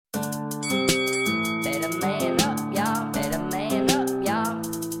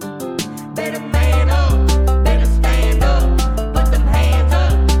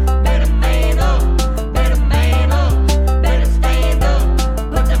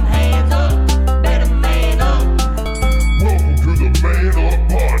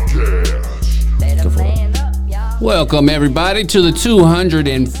Welcome, everybody, to the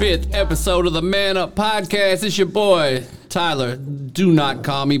 205th episode of the Man Up Podcast. It's your boy, Tyler. Do not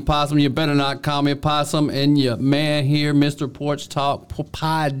call me Possum. You better not call me Possum. And your man here, Mr. Porch Talk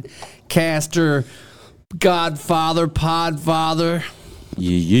podcaster, Godfather, Podfather.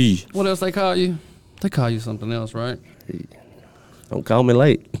 Yee. What else they call you? They call you something else, right? Don't call me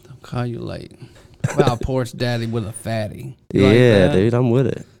late. Don't call you late. Wow, Porch Daddy with a fatty. You Yeah, like dude, I'm with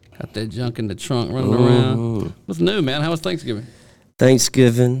it. Got that junk in the trunk running around. What's new, man? How was Thanksgiving?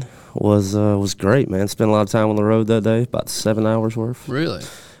 Thanksgiving was great, man. Spent a lot of time on the road that day, about 7 hours worth. Really?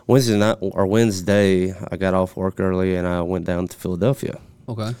 Wednesday, I got off work early and I went down to Philadelphia.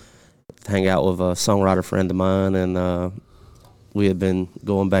 Okay. To hang out with a songwriter friend of mine, and we had been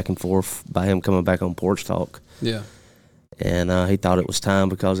going back and forth by him coming back on Porch Talk. Yeah. And he thought it was time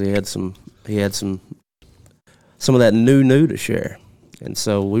because he had some of that new to share. And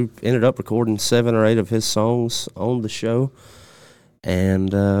so we ended up recording 7 or 8 of his songs on the show. And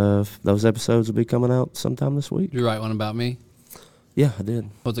those episodes will be coming out sometime this week. Did you write one about me? Yeah, I did.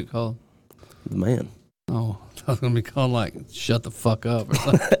 What's it called? The Man. Oh, I was going to be called like Shut the Fuck Up or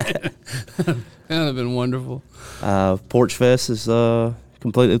something. That would have been wonderful. Porch Fest is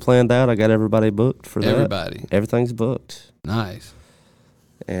completely planned out. I got everybody booked for that. Everybody. Everything's booked. Nice.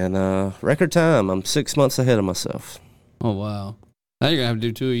 And record time, I'm 6 months ahead of myself. Oh, wow. Now you're going to have to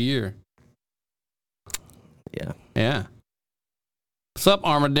do 2 a year. Yeah. Yeah. What's up,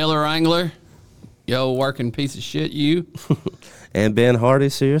 Armadillo Wrangler? Yo, working piece of shit, you. And Ben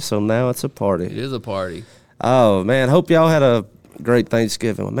Hardy's here, so now it's a party. It is a party. Oh, man. Hope y'all had a great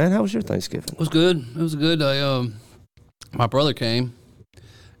Thanksgiving. Man, how was your Thanksgiving? It was good. It was good. My brother came,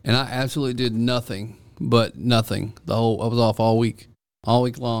 and I absolutely did nothing but nothing. I was off all week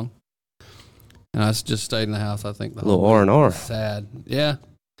long. And I just stayed in the house, I think. The little R&R. Sad. Yeah.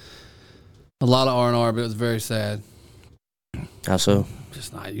 A lot of R&R, but it was very sad. How so?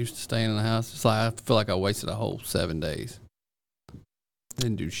 Just not used to staying in the house. It's like I feel like I wasted a whole 7 days.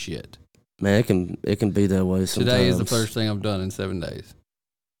 Didn't do shit. Man, it can be that way sometimes. Today is the first thing I've done in 7 days.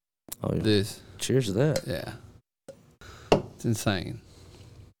 Oh, yeah. This. Cheers to that. Yeah. It's insane.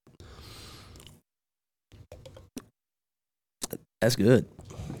 That's good.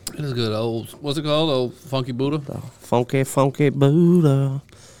 It is good. What's it called? Old Funky Buddha? The funky Buddha.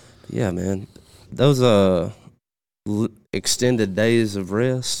 Yeah, man. Those extended days of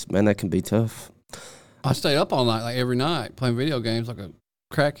rest, man, that can be tough. I stayed up all night, like every night, playing video games like a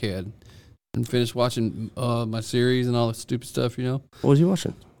crackhead, and finished watching my series and all the stupid stuff, you know. What was you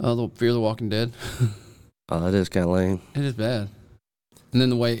watching? The Fear the Walking Dead. Oh, that is kind of lame. It is bad. And then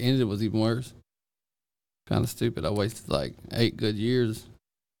the way it ended was even worse. Kind of stupid. I wasted like 8 good years.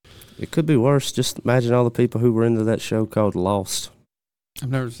 It could be worse. Just imagine all the people who were into that show called Lost.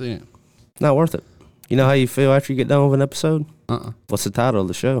 I've never seen it. Not worth it. You know how you feel after you get done with an episode? Uh-uh. What's the title of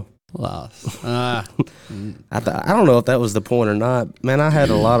the show? Lost. I don't know if that was the point or not. Man, I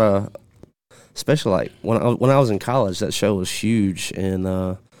had a lot of, especially like when I was in college, that show was huge, and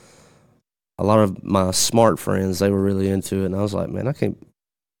a lot of my smart friends, they were really into it, and I was like, man,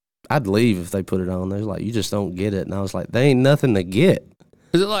 I'd leave if they put it on. They're like, you just don't get it, and I was like, they ain't nothing to get.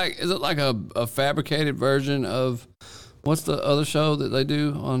 Is it like a fabricated version of what's the other show that they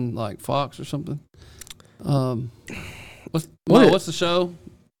do on like Fox or something? What's the show?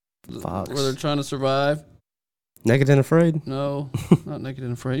 Fox. Where they're trying to survive? Naked and Afraid? No, not Naked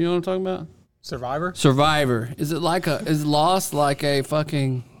and Afraid. You know what I'm talking about? Survivor. Is Lost like a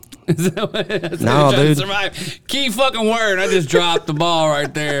fucking? No, dude. Survive. Key fucking word. I just dropped the ball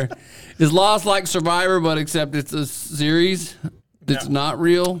right there. Is Lost like Survivor, but except it's a series that's not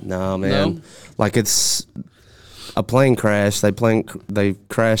real? No, man. No? Like it's a plane crash. They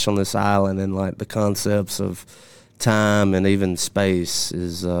crash on this island, and like the concepts of time and even space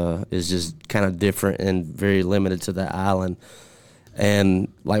is just kind of different and very limited to that island.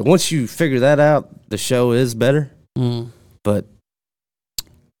 And like once you figure that out, the show is better. But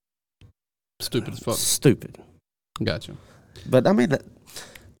stupid as fuck. Stupid. Gotcha. But I mean,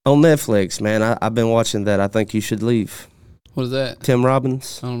 on Netflix, man, I've been watching that. I Think You Should Leave. What is that? Tim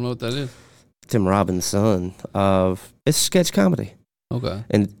Robbins. I don't know what that is. Tim Robbins' son. It's sketch comedy. Okay.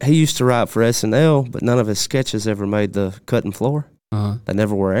 And he used to write for SNL, but none of his sketches ever made the cutting floor. They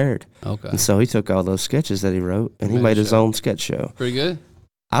never were aired. Okay. And so he took all those sketches that he wrote, and he made his own sketch show. Pretty good.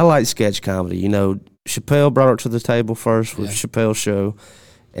 I like sketch comedy. You know, Chappelle brought it to the table first with Chappelle's show,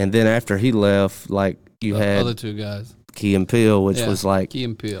 and then after he left, like you had other two guys, Key and Peele, which was like Key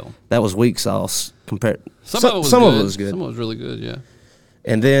and Peele. That was weak sauce compared. Some of it was good. Some of it was good. Some of it was really good. Yeah.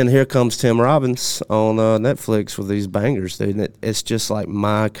 And then here comes Tim Robbins on Netflix with these bangers, dude. And it's just like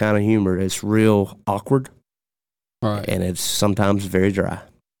my kind of humor. It's real awkward. Right. And it's sometimes very dry,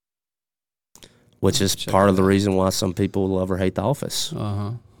 which is Check part it of the out. reason why some people love or hate The Office.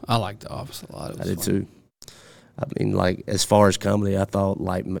 Uh-huh. I like The Office a lot. I did too. I mean, like, as far as comedy, I thought,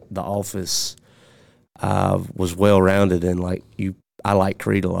 like, The Office was well-rounded, and, like, I like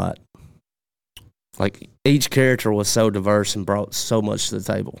Creed a lot. Like, each character was so diverse and brought so much to the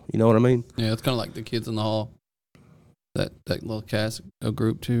table. You know what I mean? Yeah, it's kind of like The Kids in the Hall. That little cast, a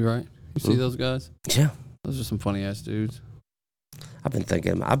group too, right? You see those guys? Yeah. Those are some funny-ass dudes. I've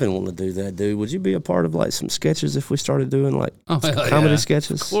been wanting to do that, dude. Would you be a part of, like, some sketches if we started doing, like, Oh, hell comedy yeah.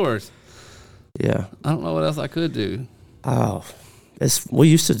 sketches? Of course. Yeah. I don't know what else I could do. Oh, we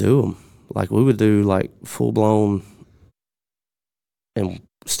used to do them. Like, we would do, like, full-blown, and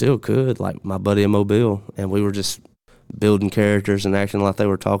still could, like, my buddy in Mobile, and we were just building characters and acting like they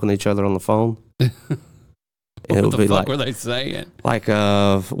were talking to each other on the phone. And it What would the be fuck like, were they saying? like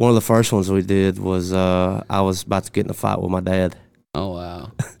one of the first ones we did was I was about to get in a fight with my dad. Oh,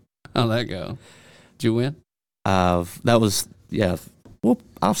 wow. How'd that go? Did you win? That was, yeah. Well,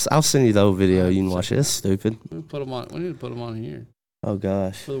 I'll send you the old video. You can watch it. It's stupid. We need to put them on here Oh,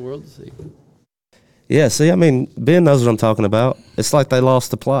 gosh. for the world to see. Yeah, see, I mean, Ben knows what I'm talking about. It's like they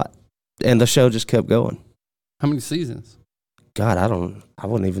lost the plot, and the show just kept going. How many seasons? God, I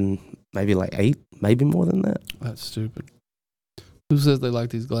wouldn't even, maybe like 8, maybe more than that. That's stupid. Who says they like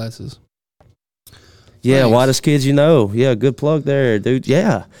these glasses? Yeah, Thanks. Whitest Kids You Know. Yeah, good plug there, dude.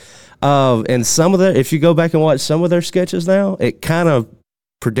 Yeah. And some of if you go back and watch some of their sketches now, it kind of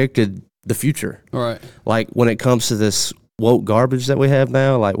predicted the future. All right. Like when it comes to this woke garbage that we have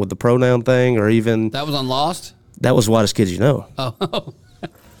now, like with the pronoun thing, or even, That was on Lost? that was Whitest Kids You Know. Oh.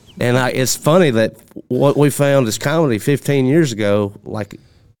 And it's funny that what we found as comedy 15 years ago, like,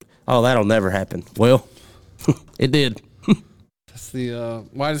 oh, that'll never happen. Well, it did. That's the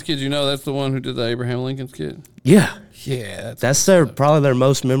Whitest Kids You Know. That's the one who did the Abraham Lincoln skit. Yeah. Yeah. That's probably their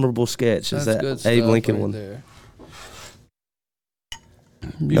most memorable sketch, is that good Abe stuff Lincoln right one. there.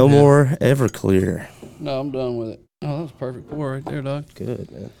 No more Everclear. No, I'm done with it. Oh, that was perfect pour right there, dog.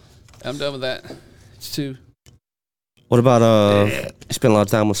 Good, man. I'm done with that. It's 2. What about, you spend a lot of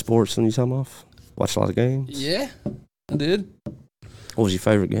time with sports when you time off? Watch a lot of games? Yeah, I did. What was your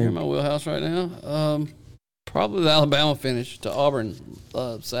favorite You're in game? my wheelhouse right now. Probably the Alabama finish to Auburn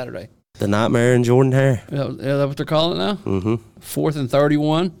Saturday. The Nightmare in Jordan Hare. Yeah, is that what they're calling it now? Mm-hmm. 4th and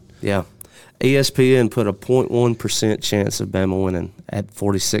 31. Yeah. ESPN put a 0.1% chance of Bama winning at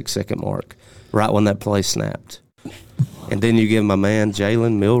 46-second mark, right when that play snapped. And then you give my man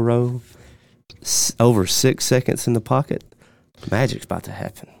Jalen Milroe over 6 seconds in the pocket. Magic's about to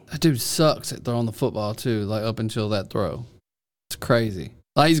happen. That dude sucks at throwing the football too. Like up until that throw, it's crazy.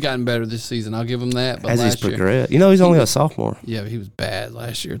 Like he's gotten better this season. I'll give him that. But As he's last year, progressed. You know, he's only a sophomore. yeah, but he was bad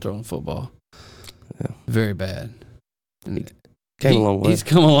last year throwing football. Yeah. Very bad. And Came a long way. He's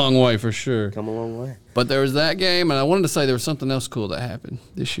come a long way for sure. Come a long way. But there was that game, and I wanted to say there was something else cool that happened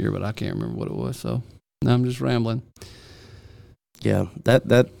this year, but I can't remember what it was. So now I'm just rambling. Yeah,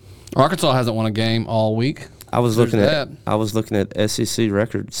 that Arkansas hasn't won a game all week. I was There's looking at SEC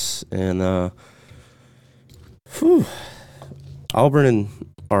records, and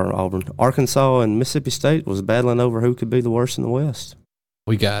Arkansas and Mississippi State was battling over who could be the worst in the West.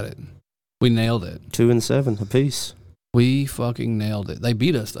 We got it. We nailed it. 2-7 apiece. We fucking nailed it. They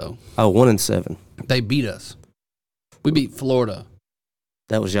beat us though. Oh, 1-7. They beat us. We beat Florida.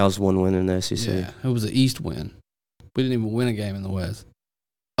 That was y'all's one win in the SEC. Yeah, it was an East win. We didn't even win a game in the West.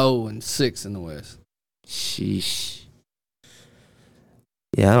 0-6 in the West. Sheesh.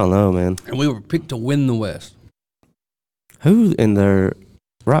 Yeah, I don't know, man. And we were picked to win the West. Who in their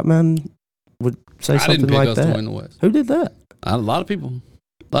right mind would say I something didn't pick like us that? to win the West. Who did that? A lot of people.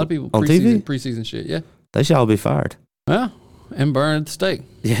 On TV? Preseason shit, yeah. They should all be fired. Yeah, and burn at the stake.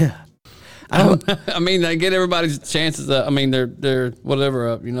 Yeah. I mean, they get everybody's chances up. I mean, they're whatever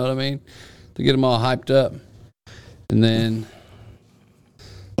up. You know what I mean? To get them all hyped up, and then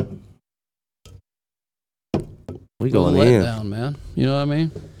We go going let in. down, man. You know what I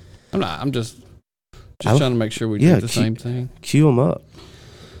mean? I'm just I- trying to make sure we yeah, do the same thing. Cue them up.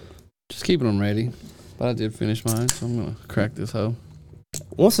 Just keeping them ready. But I did finish mine, so I'm gonna crack this hoe.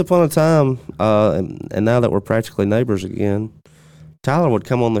 Once upon a time, and now that we're practically neighbors again, Tyler would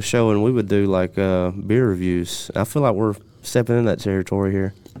come on the show and we would do like beer reviews. I feel like we're stepping in that territory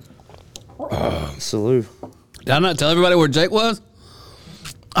here. Salute. Did I not tell everybody where Jake was?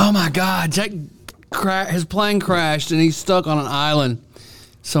 Oh my God, Jake! His plane crashed and he's stuck on an island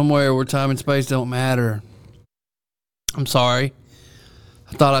somewhere where time and space don't matter. I'm sorry.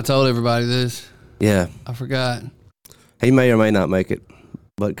 I thought I told everybody this. Yeah, I forgot. he may or may not make it,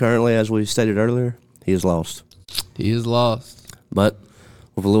 but currently, as we stated earlier, he is lost. He is lost. But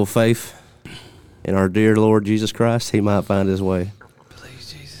with a little faith in our dear Lord Jesus Christ, he might find his way.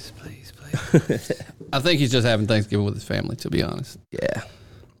 Please, Jesus, please. I think he's just having Thanksgiving with his family, to be honest. Yeah.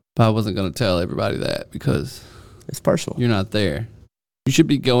 But I wasn't going to tell everybody that because it's personal. You're not there. You should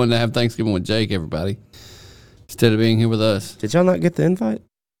be going to have Thanksgiving with Jake, everybody, instead of being here with us. Did y'all not get the invite?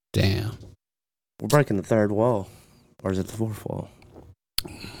 Damn. We're breaking the third wall. Or is it the fourth wall? I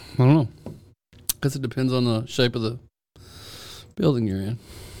don't know. Because it depends on the shape of the building you're in.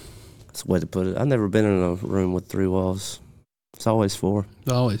 That's the way to put it. I've never been in a room with 3 walls. It's always 4.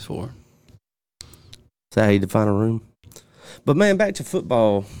 It's always 4. Is that how you define a room? But, man, back to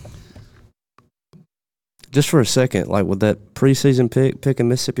football. Just for a second, like with that preseason picking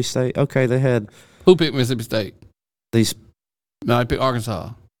Mississippi State, okay, they had... Who picked Mississippi State? These... No, I picked Arkansas.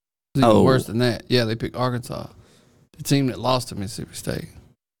 It's even worse than that. Yeah, they picked Arkansas. The team that lost to Mississippi State.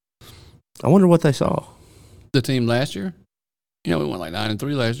 I wonder what they saw. The team last year? You know, we went like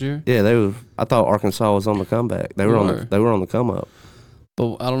 9-3 last year. Yeah, they were. I thought Arkansas was on the comeback. They were on the come up.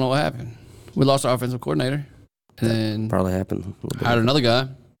 But I don't know what happened. We lost our offensive coordinator, and then probably happened. Hired another guy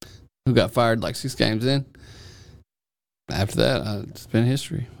who got fired like 6 games in. After that, it's been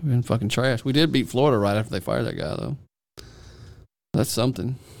history. We've been fucking trash. We did beat Florida right after they fired that guy, though. That's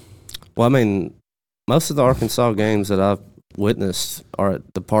something. Well, I mean, most of the Arkansas games that I've witnessed are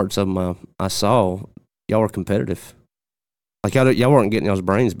the parts of them I saw. Y'all were competitive. Like, y'all weren't getting y'all's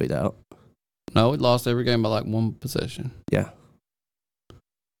brains beat out. No, we lost every game by like 1 possession. Yeah.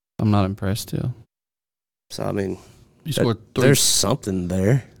 I'm not impressed still. So, I mean, you scored 3. There's something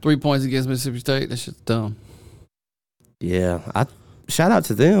there. 3 points against Mississippi State. That shit's dumb. Yeah. Shout out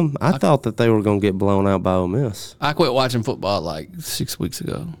to them. I thought that they were going to get blown out by Ole Miss. I quit watching football like 6 weeks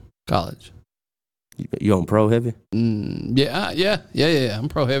ago. College. You on pro heavy? Yeah. I'm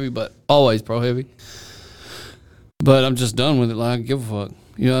pro heavy, but always pro heavy. But I'm just done with it. Like, I give a fuck.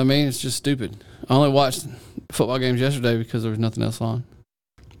 You know what I mean? It's just stupid. I only watched football games yesterday because there was nothing else on.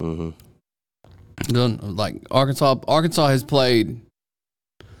 Mm-hmm. Done. Like, Arkansas has played,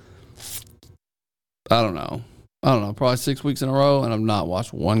 I don't know, probably 6 weeks in a row, and I've not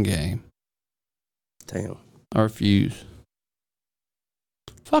watched one game. Damn. I refuse.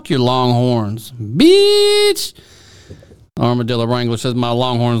 Fuck your Longhorns, bitch. Armadillo Wrangler says my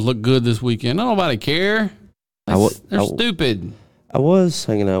Longhorns look good this weekend. Don't nobody care. They're stupid. I was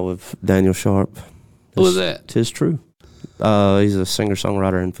hanging out with Daniel Sharp. Who was that? 'Tis true. He's a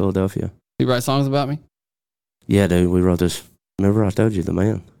singer-songwriter in Philadelphia. He write songs about me? Yeah, dude. We wrote this. Remember I told you, the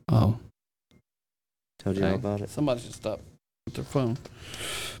man. Oh. Told you all about it. Somebody should stop with their phone.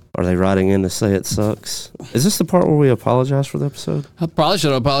 Are they writing in to say it sucks? Is this the part where we apologize for the episode? I probably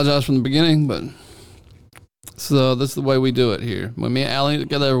should have apologized from the beginning, but so this is the way we do it here. When me and Allie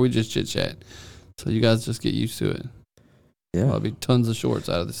together, we just chit chat. So you guys just get used to it. Yeah, there'll be tons of shorts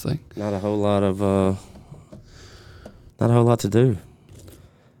out of this thing. Not a whole lot to do.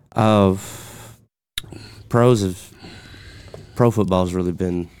 Pro football's really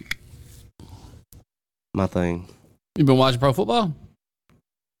been my thing. You been watching pro football?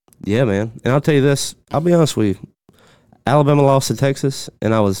 Yeah, man. And I'll tell you this. I'll be honest with you. Alabama lost to Texas,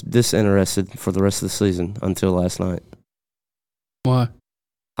 and I was disinterested for the rest of the season until last night. Why?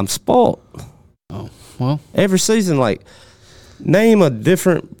 I'm spoiled. Oh, well. Every season, like, name a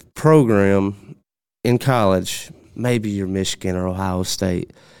different program in college. Maybe you're Michigan or Ohio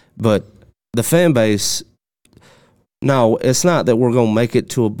State. But the fan base, no, it's not that we're going to make it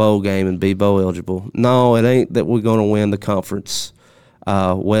to a bowl game and be bowl eligible. No, it ain't that we're going to win the conference,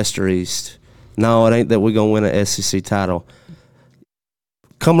 West or East. No, it ain't that we're going to win an SEC title.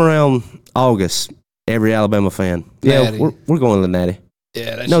 Come around August, every Alabama fan. Natty. Yeah, we're going to the Natty.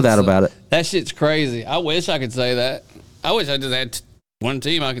 Yeah, no doubt about it. That shit's crazy. I wish I could say that. I wish I just had one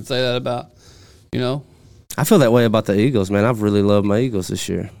team I could say that about, you know. I feel that way about the Eagles, man. I've really loved my Eagles this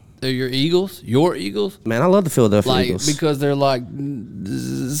year. They're your Eagles? Your Eagles? Man, I love the Philadelphia Eagles. Because they're like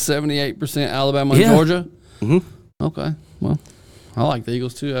 78% Alabama and Georgia? Mm-hmm. Okay. Well, I like the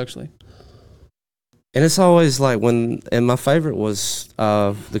Eagles too, actually. And it's always like and my favorite was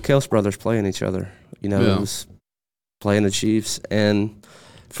the Kels brothers playing each other. You know, it was playing the Chiefs. And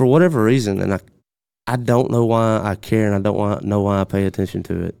for whatever reason, and I don't know why I care, and I don't know why I pay attention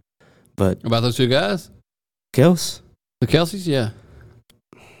to it. But about those two guys? Kels? The Kelseys, yeah.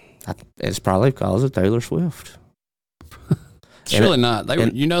 It's probably because of Taylor Swift. Surely not. They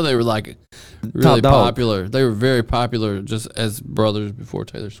were like really popular. They were very popular just as brothers before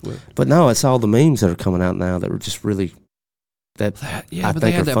Taylor Swift. But no, it's all the memes that are coming out now that were just really Yeah, I but think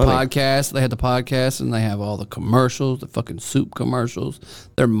they had are that funny. podcast. They had the podcast, and they have all the commercials, the fucking soup commercials.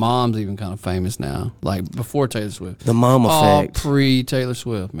 Their mom's even kind of famous now, like before Taylor Swift. The mom all effect. pre-Taylor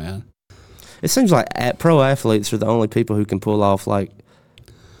Swift, man. It seems like pro athletes are the only people who can pull off like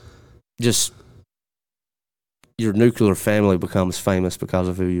just your nuclear family becomes famous because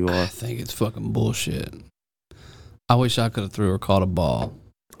of who you I are. think it's fucking bullshit. I wish I could have threw or caught a ball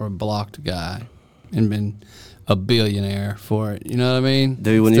or blocked a guy and been a billionaire for it. You know what I mean?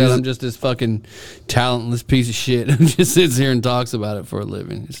 Dude, when Instead, you I'm just this fucking talentless piece of shit who just sits here and talks about it for a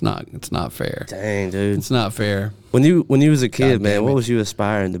living. It's not fair. dang, dude. It's not fair. When you was a kid, God man, damn what it. was you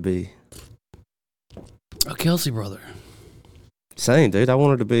aspiring to be? A Kelsey brother. Same, dude. I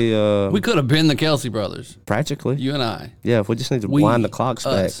wanted to be We could have been the Kelsey brothers. practically. You and I. Yeah, if we just need to We, wind the clocks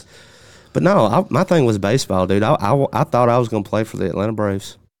back. us. But no, my thing was baseball, dude. I thought I was going to play for the Atlanta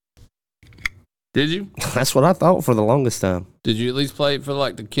Braves. Did you? That's what I thought for the longest time. Did you at least play for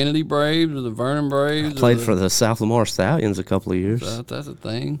like the Kennedy Braves or the Vernon Braves? Played for the South Lamar Stallions a couple of years. That's a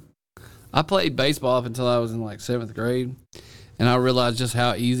thing. I played baseball up until I was in like 7th grade, and I realized just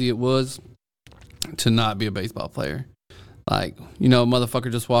how easy it was to not be a baseball player. Like, you know, a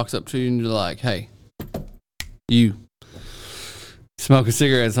motherfucker just walks up to you and you're like, hey, you smoking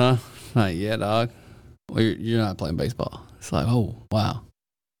cigarettes, huh? Like, yeah, dog. Well, you're not playing baseball. It's like, oh, wow.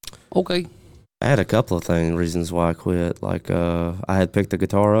 Okay. I had a couple of reasons why I quit. Like, I had picked the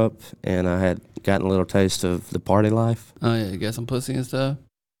guitar up, and I had gotten a little taste of the party life. Oh, yeah, you got some pussy and stuff.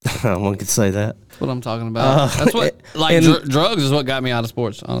 One could say that. That's what I'm talking about. That's what, like, and- drugs is what got me out of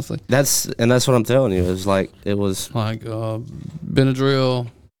sports, honestly. That's what I'm telling you. It was Like Benadryl,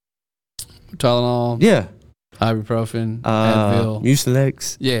 Tylenol, yeah. ibuprofen, Advil.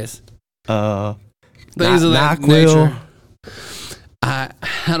 Mucinex. Yes, Uh, things of that NyQuil. nature.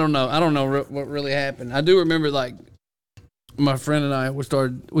 I don't know. I don't know what really happened. I do remember, like, my friend and I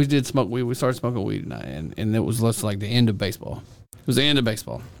we did smoke weed. We started smoking weed, and it was less like the end of baseball. It was the end of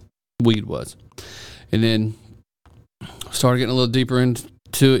baseball. Weed was, and then started getting a little deeper into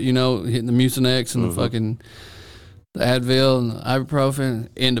it. You know, hitting the Mucinex and the fucking the Advil and the ibuprofen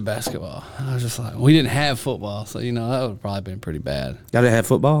into basketball. I was just like, we didn't have football, so you know that would have probably been pretty bad. Y'all didn't have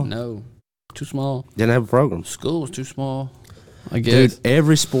football? No, too small. Didn't have a program. School was too small, I guess. Dude,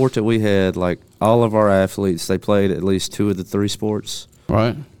 every sport that we had, like all of our athletes, they played at least 2 of the 3 sports.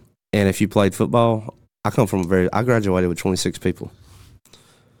 Right. And if you played football, I graduated with 26 people.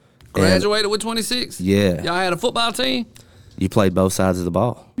 Graduated with 26? Yeah. Y'all had a football team? You played both sides of the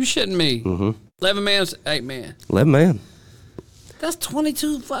ball. You shitting me. Mm-hmm. 11 man, 8 man. 11 man. That's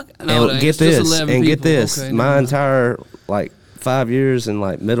 22 fucking. No, And get this. Okay, My never mind. entire, 5 years in,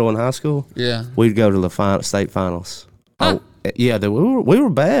 middle and high school, Yeah. we'd go to the state finals. Huh. Oh, yeah, dude, we were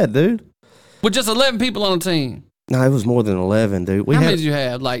bad, dude. With just 11 people on the team. No, it was more than 11, dude. How many did you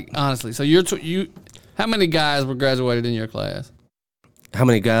have? Like, honestly. So how many guys were graduated in your class? How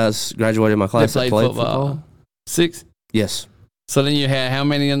many guys graduated in my class that played football? 6? Yes. So then you had how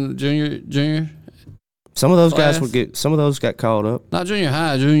many in the junior? Some of those Class? some of those got called up. Not junior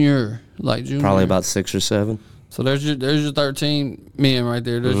high, junior. Probably about 6 or 7. So there's your 13 men right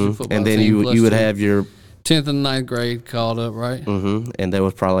there. There's your football And then team plus you would 2. have your 10th and 9th grade called up, right? and there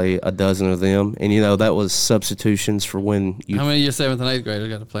was probably a dozen of them, and that was substitutions for when you. How many of your 7th and 8th graders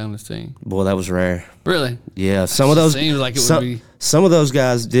got to play on this team? Boy, that was rare. Really? Yeah, some of those seems like it would some, be. some of those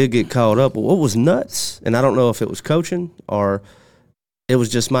guys did get called up. But what was nuts, and I don't know if it was coaching or it was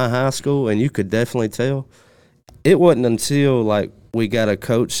just my high school, and you could definitely tell. It wasn't until we got a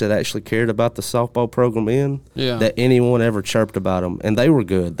coach that actually cared about the softball program that anyone ever chirped about them, and they were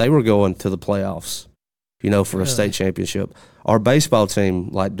good. They were going to the playoffs, for a state championship. Our baseball team,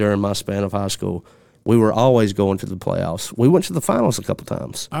 during my span of high school, we were always going to the playoffs. We went to the finals a couple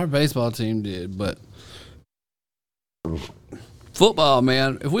times. Our baseball team did, but football,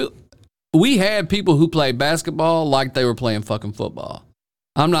 man. If we had people who played basketball like they were playing fucking football.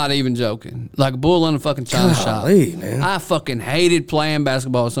 I'm not even joking. Like a bull in a fucking china shop. Man. I fucking hated playing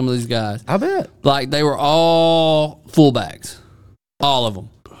basketball with some of these guys. I bet. Like they were all fullbacks, all of them.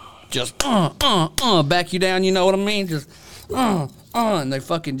 Just back you down. You know what I mean? Just and they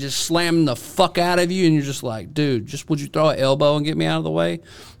fucking just slam the fuck out of you, and you're just like, dude, just would you throw an elbow and get me out of the way,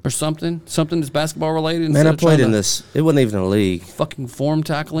 or something that's basketball related? Man, I played in this. It wasn't even a league. Fucking form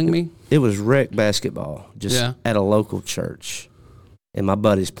tackling me. It was rec basketball, just at a local church, and my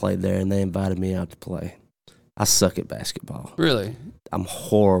buddies played there, and they invited me out to play. I suck at basketball. Really? I'm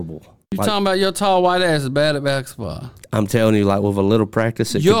horrible. You talking about your tall white ass is bad at basketball? I'm telling you, with a little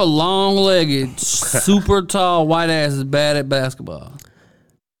practice, your long-legged, super tall white ass is bad at basketball.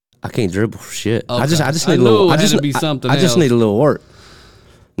 I can't dribble for shit. Okay. I just need I a little. knew it I just had to be something I just else. need a little work.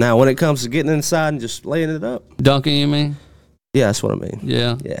 Now, when it comes to getting inside and just laying it up, Dunking, you mean? yeah, that's what I mean.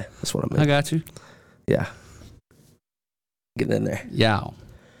 Yeah. Yeah, that's what I mean. I got you. Yeah, getting in there. Yow.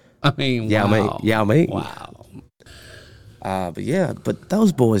 I mean, Yeah, wow. mate. Yeah, mate. Wow. But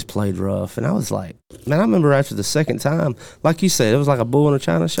those boys played rough, and I was like, man, I remember after the second time, like you said, it was like a bull in a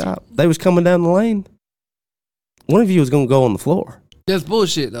china shop. They was coming down the lane. One of you was gonna go on the floor, That's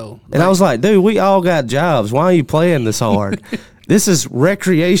bullshit, though. and I was like, dude, we all got jobs. Why are you playing this hard? This is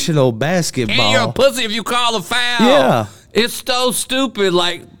recreational basketball. And you're a pussy if you call a foul. Yeah. It's so stupid,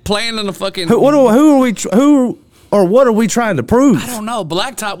 like playing in the fucking. What are we trying to prove? I don't know.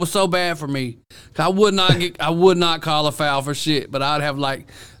 Blacktop was so bad for me. I would not call a foul for shit, but I'd have like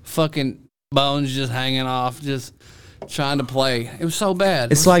fucking bones just hanging off, just trying to play. It was so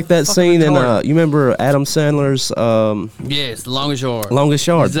bad. It's like that scene in you remember Adam Sandler's yes, the longest yard. Longest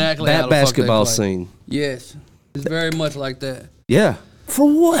Yard. Exactly how That the fuck they basketball play. scene. Yes, it's very much like that. Yeah. For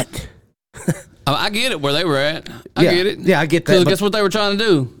what? I get it where they were at. I Yeah. get it. Yeah, I get that, Because but- guess what they were trying to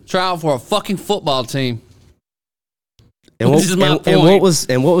do? Try out for a fucking football team. And This is my what point. was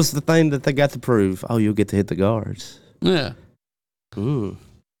the thing that they got to prove? Oh, you'll get to hit the guards. Yeah. Mm.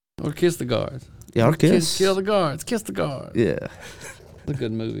 Or kiss the guards. Yeah, or kiss. Kill the guards. Kiss the guards. Yeah. That's a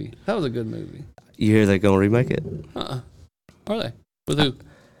good movie. That was a good movie. You hear they're gonna remake it? Are they? With who?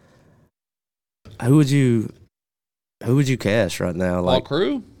 Who would you cast right now? Paul Like,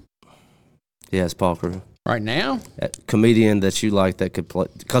 Crew? yeah, it's Paul Crew. Right now? That comedian that you like that could play.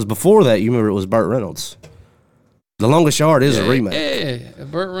 Because before that, you remember it was Burt Reynolds. The Longest Yard is a remake. Yeah.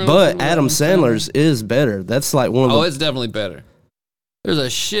 Burt Reynolds But and Adam Sandler's is better. That's like one of Oh, the. it's definitely better. There's a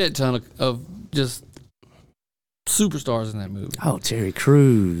shit ton of just superstars in that movie. Oh, Terry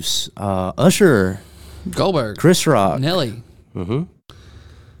Crews, Usher, Goldberg, Chris Rock. Nelly. Mm-hmm.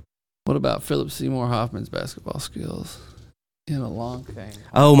 What about Philip Seymour Hoffman's basketball skills in A Long Game?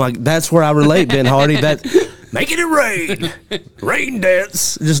 Oh my, that's where I relate, Ben Hardy. That making it rain, rain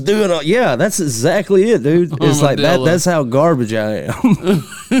dance, just doing all. Yeah, that's exactly it, dude. It's like that. Armadillo. That's how garbage I am.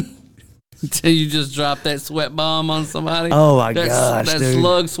 Until you just drop that sweat bomb on somebody. Oh my that, gosh, that dude.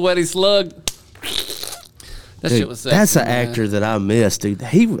 slug, sweaty slug. That Dude, shit was sexy. that's an man. actor that I miss, dude.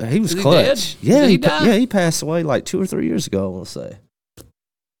 He was Is he clutch. dead? Yeah, Did he he die? he passed away like 2 or 3 years ago. I want to say.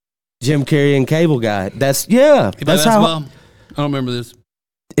 Jim Carrey and Cable Guy. That's He played That's how. basketball? I don't remember this.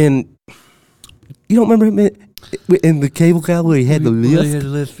 And you don't remember him in the Cable Guy where he had the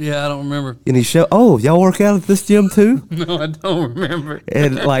lift Yeah, I don't remember. and he showed. Oh, y'all work out at this gym too? No, I don't remember.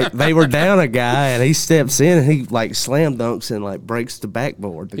 And like they were down a guy, and he steps in and he like slam dunks and like breaks the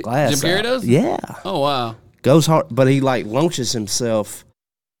backboard, the glass. Jim Carrey out. does? Yeah, Oh, wow. goes hard, but he like launches himself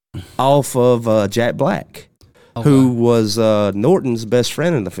off of Jack Black, who was Norton's best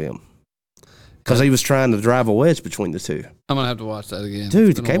friend in the film, because he was trying to drive a wedge between the two. I'm going to have to watch that again. Dude,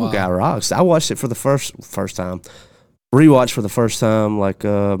 It's the been a Cable while. Guy rocks. I watched it for the first time, rewatched for the first time like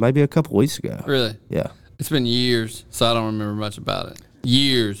maybe a couple weeks ago. Really? Yeah, It's been years, so I don't remember much about it.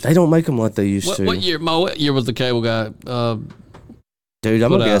 Years. they don't make them like they used to. What year? Mo, what year was the Cable Guy? Dude, I'm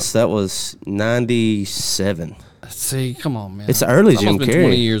put gonna out? guess that was 97. See, come on, man. It's early It's Jim almost been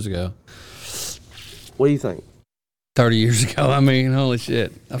 20 Carrey. years ago. What do you think? 30 years ago. I mean, holy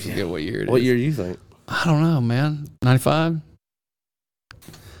shit. I forget what year it is. What year do you think? I don't know, man. 95?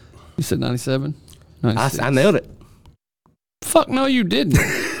 You said 97? I nailed it. Fuck no, you didn't.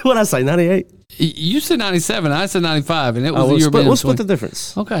 What'd I say, 98? You said 97. I said 95, and it was Oh, the year we'll being split the 20.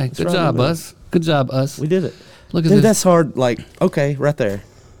 difference. Okay, good right, job, man. us. Good job, us. We did it. Look at Dude, this. that's hard. Like, okay, right there.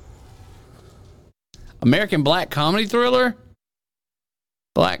 American Black comedy thriller?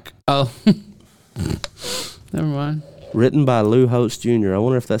 Black. Oh. Never mind. Written by Lou Holtz Jr. I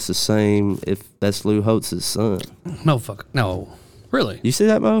wonder if that's the same, if that's Lou Holtz's son. No, fuck. No. Really? You see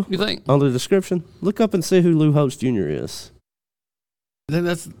that, Mo? You think? On the description? Look up and see who Lou Holtz Jr. is. You think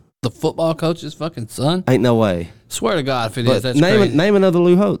that's the football coach's fucking son? Ain't no way. Swear to God, if it is, But that's name crazy. name another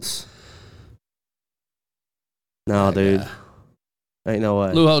Lou Holtz. No, That dude. guy. Ain't no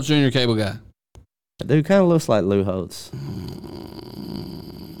way. Lou Holtz Jr. Cable Guy. That dude kind of looks like Lou Holtz.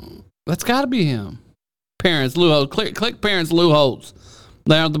 That's got to be him. Parents, Lou Holtz. Click parents, Lou Holtz.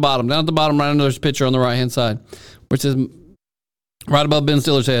 Down at the bottom. Down at the bottom, right under his picture on the right hand side, where it says right above Ben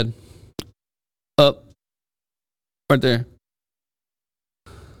Stiller's head. Up. Right there.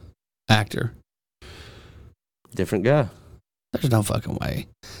 Actor. Different guy. There's no fucking way.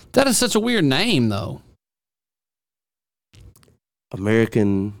 That is such a weird name, though.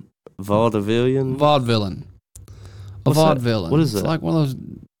 American Vaudevillian. Vaudevillain. A What's that? vaudevillain. What is It's that? like one of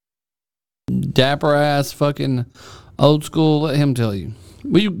those dapper ass fucking old school. Let him tell you.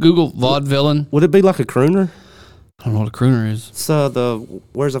 Will you Google vaudevillain? Would it be like a crooner? I don't know what a crooner is. It's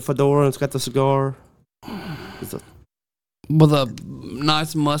wears a fedora and it's got the cigar. With a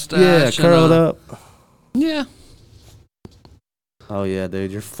nice mustache. Yeah, curled up. Yeah. Oh yeah,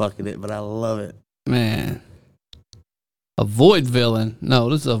 dude, you're fucking it, but I love it. Man. A void villain. No,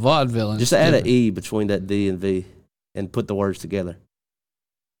 this is a vaudevillain. Just add an E between that D and V and put the words together.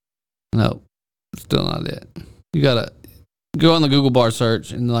 No, still not it. You gotta go on the Google bar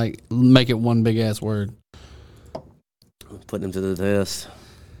search and like make it one big ass word. Putting them to the test.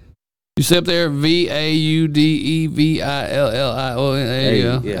 You see up there,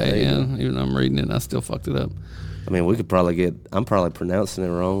 VAUDEVILLION. Even though I'm reading it, I still fucked it up. I mean, we could probably I'm probably pronouncing it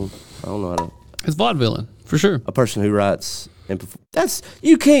wrong. I don't know how to. It's vaudevillain, for sure. A person who writes and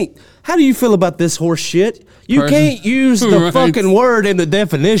you can't. How do you feel about this horse shit? You can't use the fucking word in the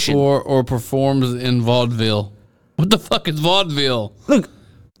definition. Or performs in vaudeville. What the fuck is vaudeville? Look.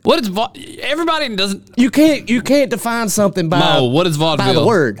 What is everybody doesn't. You can't define something by. Mo, what is vaudeville? By the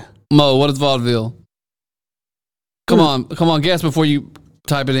word. Mo, what is vaudeville? Come on, guess before you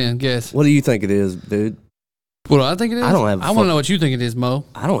type it in. Guess. What do you think it is, dude? What do I think it is? I don't have. I want to know what you think it is, Mo.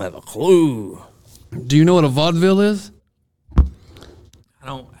 I don't have a clue. Do you know what a vaudeville is? I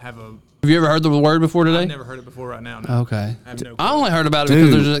don't have a. Have you ever heard the word before today? I've never heard it before right now. No. Okay. I have no I only heard about it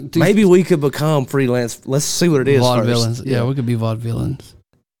Dude, because there's maybe we could become freelance. Let's see what it is vaudevillains. first. Yeah, we could be vaudevillains.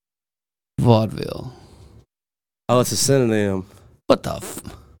 Vaudeville. Oh, it's a synonym. What the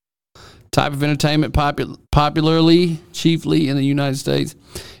type of entertainment popularly, chiefly in the United States, in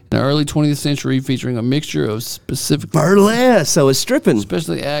the early 20th century, featuring a mixture of specific burlesque. So it's stripping,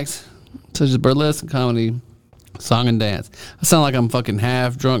 especially acts such as burlesque and comedy, song and dance. I sound like I'm fucking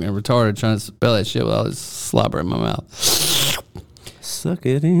half drunk and retarded trying to spell that shit with all this slobber in my mouth. Suck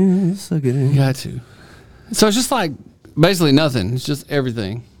it in, suck it in. Got to. So it's just like basically nothing. It's just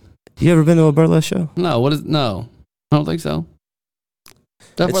everything. You ever been to a burlesque show? No. No, I don't think so.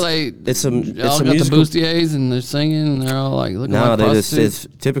 That's where they it's a got musical. the bustiers and they're singing and they're all like looking no, like prostitutes.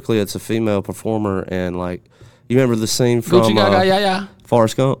 Typically it's a female performer and like you remember the scene from Gucci Gaga, yeah.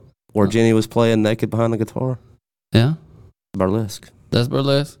 Forrest Gump where Jenny was playing naked behind the guitar. Yeah, burlesque. That's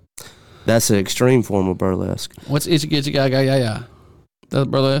burlesque. That's an extreme form of burlesque. What's Itchy Gitchy Gaga, yeah? That's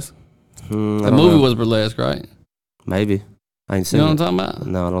burlesque. The movie was burlesque, right? Maybe. I ain't seen You know it. what I'm talking about?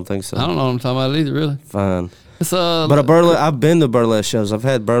 No, I don't think so. I don't know what I'm talking about either, really. Fine. It's but a burlesque. I've been to burlesque shows. I've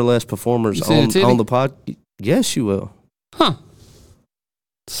had burlesque performers on the pod. Yes, you will. Huh.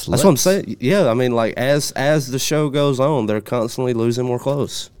 That's what I'm saying. Yeah, I mean, like as the show goes on, they're constantly losing more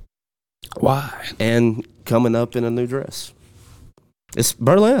clothes. Why? And coming up in a new dress. It's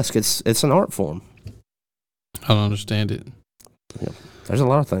burlesque. It's an art form. I don't understand it. Yeah. There's a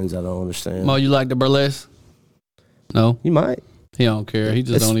lot of things I don't understand. Mo, you like the burlesque? No? You might. He don't care. He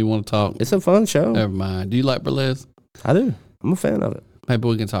just don't even want to talk. It's a fun show. Never mind. Do you like burlesque? I do. I'm a fan of it. Maybe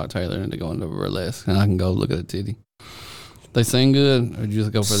we can talk Taylor into going to burlesque and I can go look at the titty. They sing good or you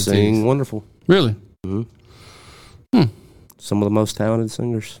just go for the titties? Sing wonderful. Really? Mm-hmm. Some of the most talented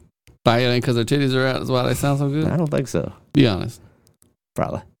singers. It ain't because their titties are out. That's why they sound so good? I don't think so. Be honest.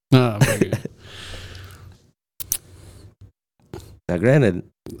 Probably. No, very good. Now, granted,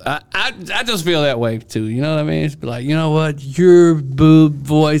 I just feel that way too. You know what I mean? It's like, you know what? Your boob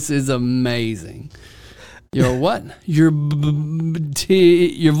voice is amazing. Your what? Your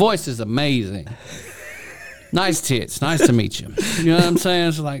voice is amazing. Nice tits. Nice to meet you. You know what I'm saying?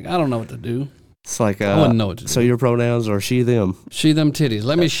 It's like I don't know what to do. It's like I wouldn't know what to do. So your pronouns are she them. She them titties.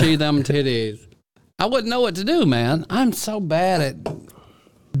 Let me she them titties. I wouldn't know what to do, man. I'm so bad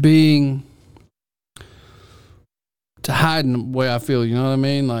at being to hiding the way I feel, you know what I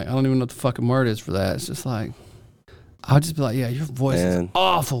mean? Like, I don't even know what the fucking word is for that. It's just like, I'll just be like, yeah, your voice is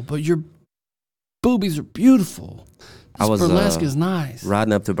awful, but your boobies are beautiful. This burlesque is nice.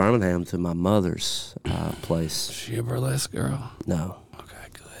 Riding up to Birmingham to my mother's place. Is she a burlesque girl? No. Okay,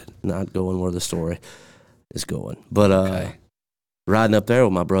 good. Not going where the story is going. But riding up there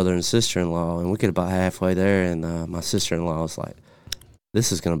with my brother and sister-in-law, and we get about halfway there, and my sister-in-law was like,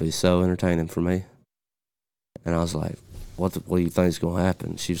 this is going to be so entertaining for me. And I was like, what do you think is going to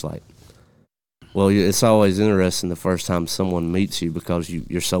happen? She's like, well, it's always interesting the first time someone meets you because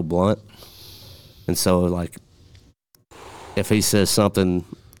you're so blunt. And so, like, if he says something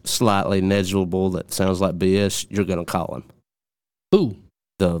slightly negligible that sounds like BS, you're going to call him. Who?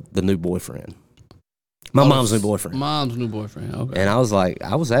 The new boyfriend. My mom's new boyfriend. Mom's new boyfriend, okay. And I was like,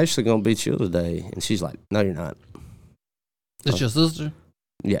 I was actually going to beat you today. And she's like, no, you're not. It's your sister?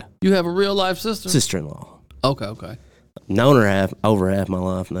 Yeah. You have a real life sister? Sister-in-law. Okay. Known her over half my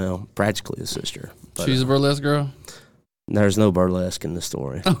life now. Practically a sister. But, she's a burlesque girl? There's no burlesque in the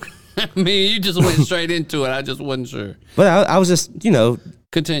story. I mean, you just went straight into it. I just wasn't sure. But I was just,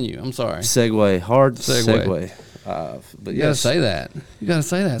 Continue. I'm sorry. hard Segue. segue. But You gotta say that. You gotta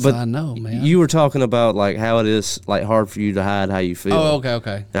say that, so But I know, man. you were talking about like how it is like hard for you to hide how you feel. Oh,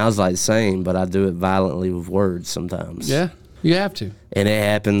 okay. And I was like, same, but I do it violently with words sometimes. Yeah, you have to. And it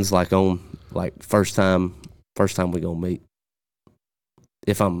happens like on like first time we gonna meet.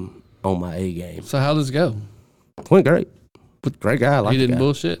 If I'm on my A game. So how does it go? Went great. Great guy. I like You the didn't guy.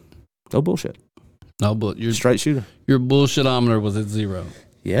 bullshit. No bullshit. No, but your Straight shooter. bullshitometer was at 0.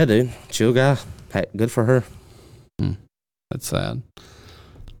 Yeah, dude. Chill guy. Good for her. That's sad.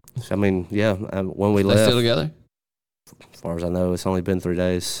 I mean, yeah. When we They left, still together? as far as I know, it's only been 3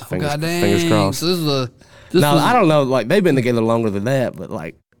 days. Oh, God dang. Fingers crossed. So this No, was, I don't know. Like they've been together longer than that, but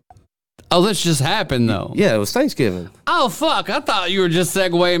like, Oh, this just happened though. yeah, it was Thanksgiving. Oh fuck! I thought you were just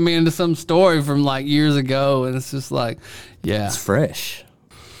segueing me into some story from like years ago, and it's just like, yeah. It's fresh.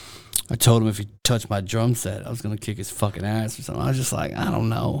 I told him if he touched my drum set, I was gonna kick his fucking ass or something. I was just like, I don't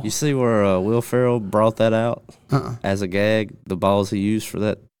know. You see where Will Ferrell brought that out Uh-uh. as a gag? The balls he used for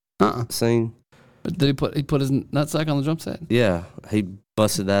that scene. But did he put his nutsack on the drum set? Yeah, he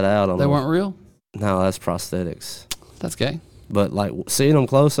busted that out on. They weren't real. No, that's prosthetics. That's gay. But like seeing them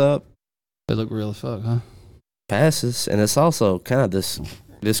close up They look real as fuck, huh? passes, and it's also kind of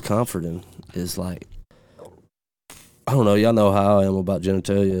discomforting. Is like, I don't know. Y'all know how I am about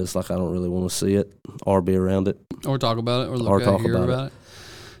genitalia. It's like I don't really want to see it or be around it. Or talk about it, or look Or at talk it, hear about about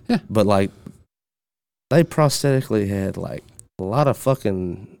it. But like, they prosthetically had like a lot of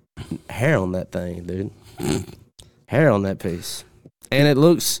fucking hair on that thing, dude. Hair on that piece, and it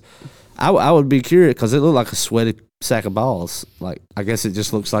looks. I would be curious because it looked like a sweaty sack of balls. Like I guess it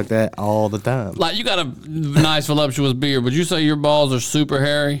just looks like that all the time. Like you got a nice voluptuous beard. Would you say your balls are super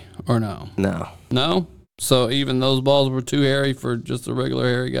hairy or no? No, No. So even those balls were too hairy for just a regular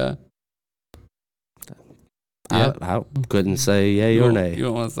hairy guy. Yeah. I couldn't say yay You or don't- nay. You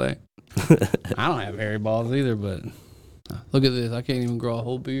don't want to say. I don't have hairy balls either, but look at this. I can't even grow a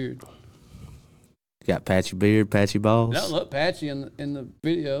whole beard. Got patchy beard, patchy balls. That look patchy in the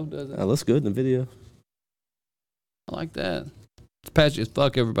video, does it? That looks good in the video. I like that. It's patchy as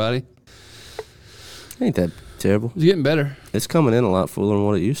fuck, everybody. Ain't that terrible? It's getting better. It's coming in a lot fuller than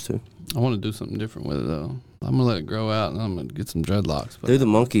what it used to. I want to do something different with it though. I'm gonna let it grow out and I'm gonna get some dreadlocks. But Do the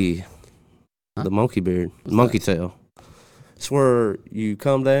monkey, Huh? the monkey beard, What's monkey tail. It's where you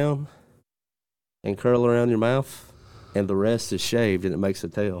come down and curl around your mouth, and the rest is shaved, and it makes a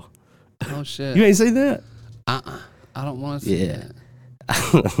tail. oh shit. You ain't seen that? I don't want to see Yeah.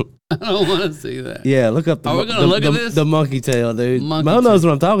 that. I don't want to see that. Yeah, look up the, Are we gonna look at this? the monkey tail, dude. Monkey Mo knows tail.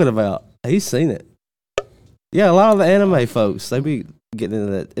 what I'm talking about. He's seen it. Yeah, a lot of the anime folks, they be getting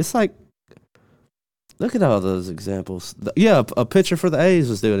into that. It's like, look at all those examples. Yeah, a pitcher for the A's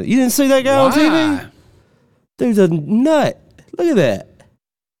was doing it. You didn't see that guy on TV? Why? Dude's a nut. Look at that.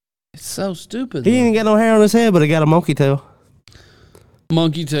 It's so stupid. He though. ain't got no hair on his head, but he got a monkey tail.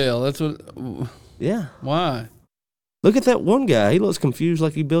 Monkey tail. That's what. Yeah. Why? Look at that one guy. He looks confused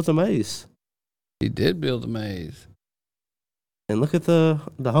like he built a maze. He did build a maze. And look at the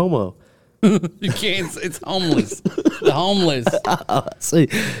homo. You can't. It's homeless. The homeless. See,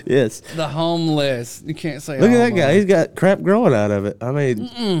 yes. The homeless. You can't say. Look at that homo. guy. He's got crap growing out of it. I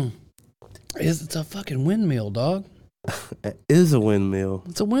mean, It's a fucking windmill, dog. it is a windmill.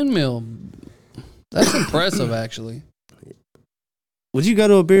 It's a windmill. That's impressive, actually. Would you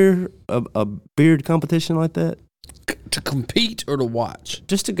go to a beard competition like that? To compete or to watch?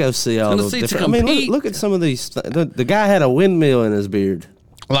 Just to go see all Gonna those see to different. I mean, compete. look at some of these. The guy had a windmill in his beard.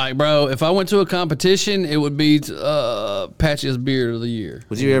 Like, bro, if I went to a competition, it would be Patchiest Beard of the Year.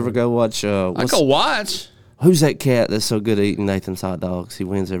 Would you ever go watch? I go watch. Who's that cat that's so good at eating Nathan's hot dogs? He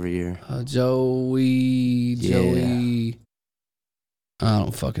wins every year. Joey. I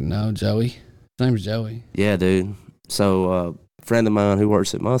don't fucking know, Joey. His name's Joey. Yeah, dude. So a friend of mine who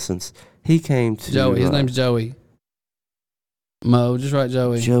works at Munson's, he came to Joey. His name's Joey. Mo, just write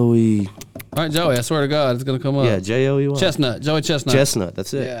Joey. Joey. All right, Joey. I swear to God, it's gonna come up. Yeah, Joey. Chestnut. Joey Chestnut. Chestnut.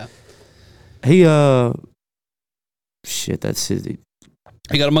 That's it. Yeah. He shit. That's his.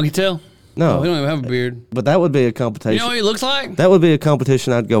 He got a monkey tail. No, Oh, he don't even have a beard. but that would be a You competition. know what he looks like? That would be a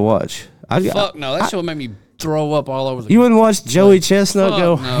competition I'd go watch. Fuck no, that shit would make me throw up all over the. You wouldn't watch Joey Chestnut Fuck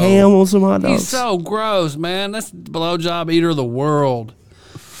go no. ham on some hot dogs? He's so gross, man. That's the blowjob eater of the world.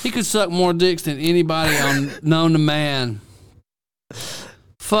 He could suck more dicks than anybody on known to man.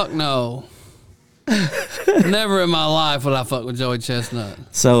 Fuck no. Never in my life would I fuck with Joey Chestnut.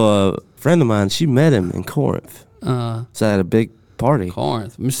 So a friend of mine, she met him in Corinth. So at a big party.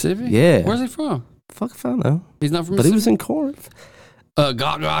 Corinth, Mississippi? Yeah. Where's he from? Fuck if I know. He's not from But he was Mississippi? in Corinth.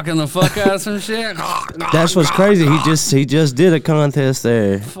 Gawking the fuck out of some shit. That's what's crazy. He just did a contest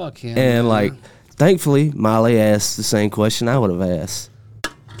there. Fuck him. And man. like, thankfully, Molly asked the same question I would have asked.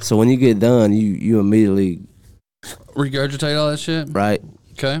 So when you get done, you immediately regurgitate all that shit. right.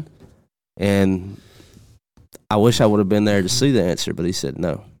 Okay. And I wish I would have been there to see the answer, but he said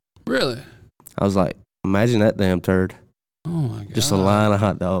no. Really? I was like, imagine that damn turd. Oh my god. Just a line of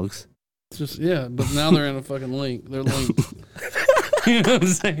hot dogs. Just yeah, but now they're in a fucking link. They're linked. You know what I'm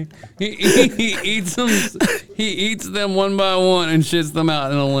saying? He eats them. He eats them one by one and shits them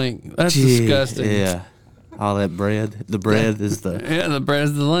out in a link. That's disgusting. Yeah. All that bread. The bread is the. Yeah, the bread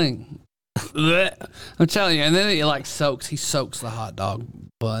is the link. Blech. I'm telling you, and then he like soaks. He soaks the hot dog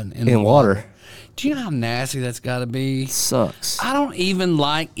bun In water. Do you know how nasty that's got to be? Sucks. I don't even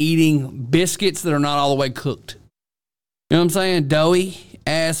like eating biscuits that are not all the way cooked. You know what I'm saying? Doughy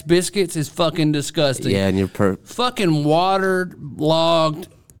ass biscuits is fucking disgusting. Yeah, and you're Fucking waterlogged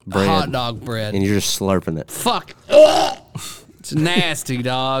Bread. hot dog bread. and you're just slurping it. Fuck. Ugh. It's nasty,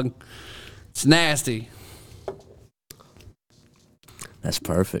 dog. It's nasty. That's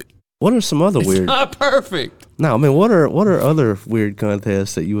perfect. What are some other weird? Not perfect. No, I mean, what are other weird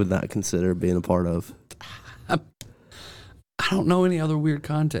contests that you would not consider being a part of? I don't know any other weird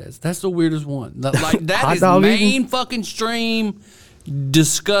contests. That's the weirdest one. That Hot is dog main eating? fucking stream,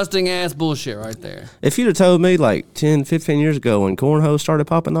 disgusting ass bullshit right there. If you'd have told me like 10, 15 years ago when cornhole started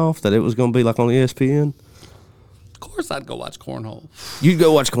popping off that it was going to be like on ESPN, Of course, I'd go watch cornhole. you'd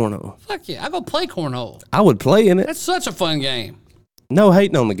go watch cornhole. Fuck yeah, I go play cornhole. I would play in it. That's such a fun game. No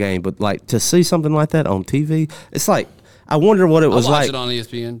hating on the game, but like to see something like that on TV, it's like I wonder what it I'll was watch like. it on E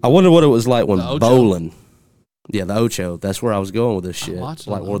ESPN. I wonder what it was like when The Ocho. bowling. Yeah, the Ocho. That's where I was going with this shit. watched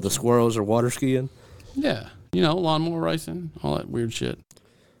it Like on where the Ocho. squirrels are water skiing. Yeah, you know, lawnmower racing, all that weird shit.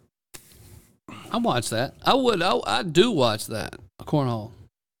 I watch that. I do watch that. Cornhole.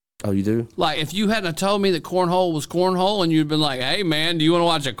 Oh, you do? Like, if you hadn't told me that cornhole was cornhole and you'd been like, hey, man, do you want to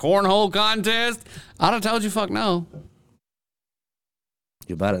watch a cornhole contest? I'd have told you, fuck no.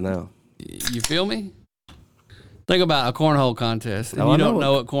 You about it now. You feel me? Think about a cornhole contest, and Oh, you I don't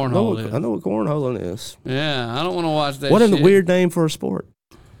know what cornhole is. I know what cornholing is. Yeah, I don't want to watch that What shit. a weird name for a sport.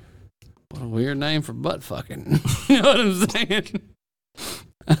 What a weird name for butt fucking. You know what I'm saying?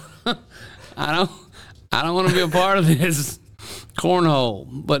 I don't want to be a part of this cornhole.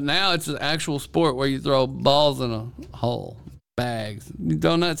 But now it's an actual sport where you throw balls in a hole, bags, you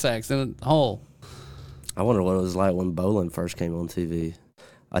throw nut sacks in a hole. I wonder what it was like when bowling first came on TV.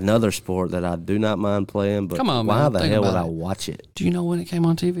 Another sport that I do not mind playing, but Come on, why man. the Think hell would about I it. watch it? Do you know when it came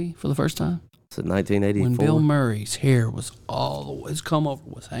on TV for the first time? It's in 1984. When Bill Murray's hair was all the way, his come over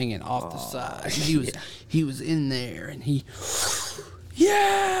was hanging off the side. He was in there, and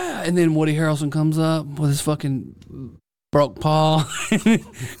and then Woody Harrelson comes up with his fucking broke paw,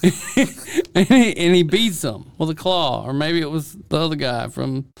 and he beats him with a claw, or maybe it was the other guy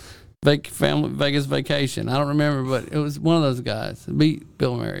from Vegas Vacation. I don't remember, but it was one of those guys that beat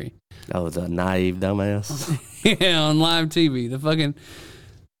Bill Murray. Oh, the naive dumbass. Yeah, on live TV. The fucking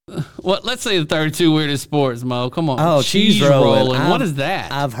let's say the 32 weirdest sports, Mo. Come on. Oh, cheese rolling. What is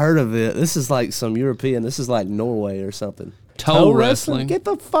that? I've heard of it. This is like some European. This is like Norway or something. Toe wrestling. Get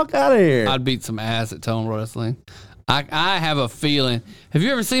the fuck out of here. I'd beat some ass at toe wrestling. I have a feeling. Have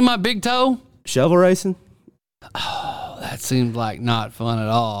you ever seen my big toe? Shovel racing? That seems like not fun at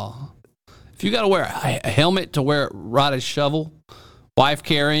all. If you got to wear a helmet to ride a shovel, wife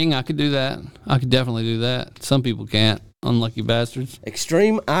carrying, I could do that. I could definitely do that. Some people can't. Unlucky bastards.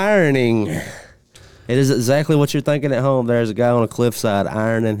 Extreme ironing. It is exactly what you're thinking at home. There's a guy on a cliffside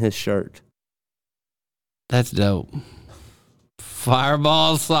ironing his shirt. That's dope.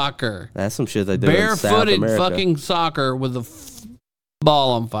 Fireball soccer. That's some shit they do in South Barefooted America. fucking soccer with a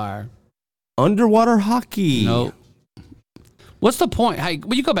ball on fire. Underwater hockey. Nope. What's the point? Hey,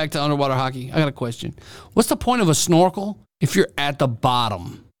 will you go back to underwater hockey? I got a question. What's the point of a snorkel if you're at the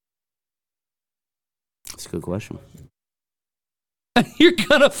bottom? That's a good question. You're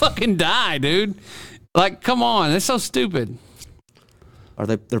gonna fucking die, dude. Like, come on. That's so stupid.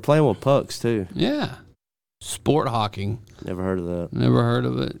 They're playing with pucks too. Yeah. Sport hockey. Never heard of that. Never heard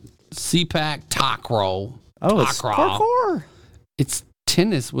of it. CPAC talk roll. Oh, it's Talk roll. parkour. It's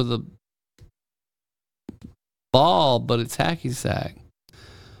tennis with a ball, but it's hacky sack.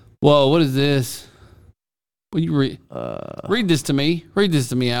 Whoa, what is this? Will you read this to me? Read this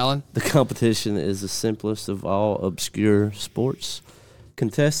to me, Alan. The competition is the simplest of all obscure sports.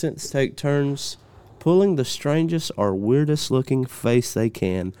 Contestants take turns pulling the strangest or weirdest looking face they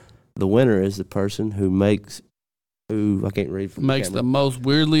can. The winner is the person who Ooh, I can't read from Makes the most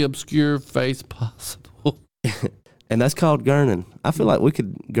weirdly obscure face possible. And that's called gurning. I feel like we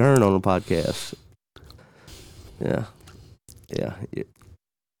could gurn on a podcast. Yeah.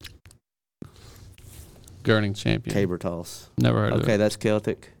 Gurning champion. Caber toss. Never heard of it. Okay, that's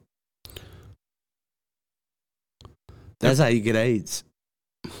Celtic. That's how you get AIDS.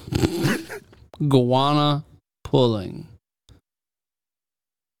 Goanna pulling.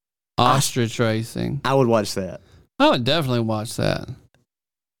 Ostrich racing. I would watch that. I would definitely watch that.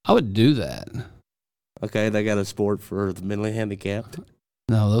 I would do that. Okay, they got a sport for the mentally handicapped.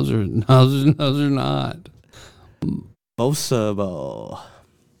 No, those are not. Bosa ball.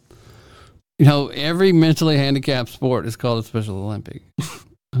 You know, every mentally handicapped sport is called a Special Olympic.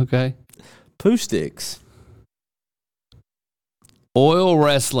 Okay? Poo sticks. Oil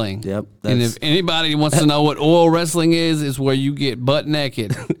wrestling. Yep. And if anybody wants to know what oil wrestling is, it's where you get butt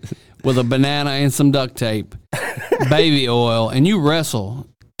naked with a banana and some duct tape, baby oil, and you wrestle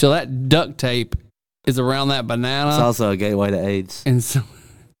till that duct tape is around that banana. It's also a gateway to AIDS. And so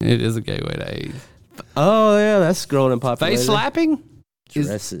it is a gateway to AIDS. Oh, yeah, that's growing in popularity. Face slapping?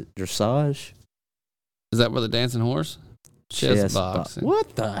 Dressage. Is that where the dancing horse? Chess boxing.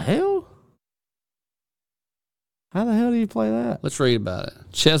 What the hell? How the hell do you play that? Let's read about it.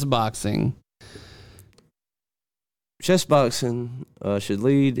 Chess boxing. Chess boxing should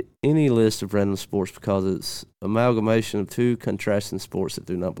lead any list of random sports because it's amalgamation of two contrasting sports that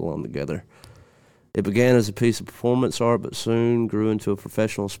do not belong together. It began as a piece of performance art, but soon grew into a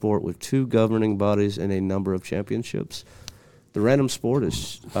professional sport with two governing bodies and a number of championships. The random sport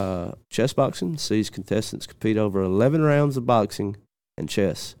is chess boxing. Sees contestants compete over 11 rounds of boxing and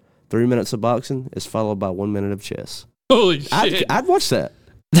chess. 3 minutes of boxing is followed by 1 minute of chess. Holy shit. I'd watch that.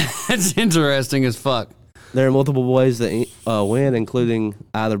 That's interesting as fuck. There are multiple ways that win, including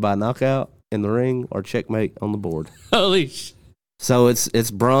either by knockout in the ring or checkmate on the board. Holy shit. So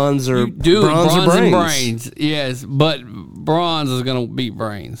it's bronze or bronze or brains. And brains. Yes, but bronze is going to beat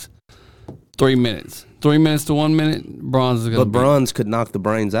brains. 3 minutes. 3 minutes to 1 minute, bronze is going to beat. But bronze could knock the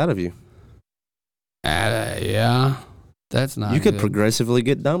brains out of you. Yeah. That's not You could good. progressively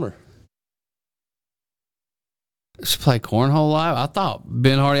get dumber. Let's play cornhole live. I thought,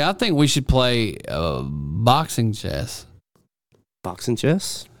 Ben Hardy, I think we should play boxing chess Boxing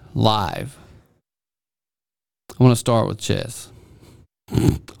chess? live. I'm going to start with chess.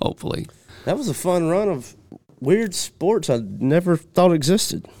 Hopefully. That was a fun run of weird sports I never thought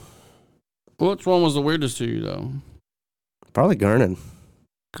existed. Which one was the weirdest to you, though? Probably gurning.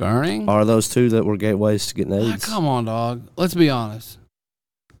 Gurning? Are those two that were gateways to getting AIDS? Come on, dog. Let's be honest.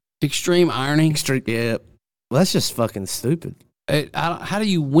 Extreme ironing? Yeah. Well, that's just fucking stupid. How do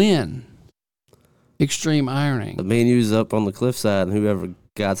you win? Extreme ironing. But me and you's up on the cliffside, and whoever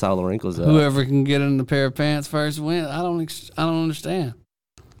got all the wrinkles out. Whoever can get in a pair of pants first wins. I don't understand.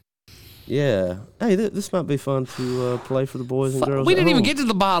 Yeah. Hey, this might be fun to play for the boys and girls. We didn't even get to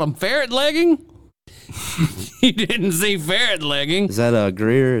the bottom. Ferret legging? You didn't see ferret legging. Is that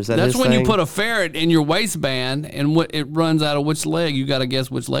Greer? Is that That's his when thing? you put a ferret in your waistband and it runs out of which leg. You got to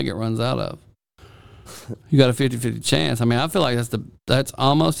guess which leg it runs out of. You got a 50-50 chance. I mean, I feel like that's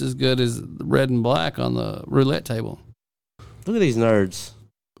almost as good as red and black on the roulette table. Look at these nerds.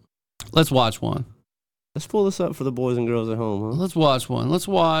 Let's watch one. Let's pull this up for the boys and girls at home, huh? Let's watch one. Let's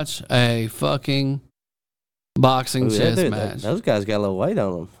watch a fucking boxing chess match. Those guys got a little weight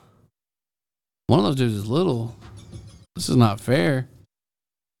on them. One of those dudes is little. This is not fair.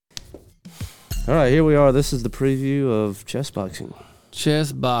 All right, here we are. This is the preview of chess boxing.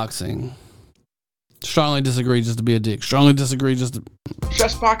 Chess boxing. Strongly disagree just to be a dick. Strongly disagree just to...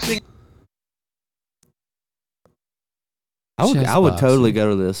 Chess boxing. I would totally go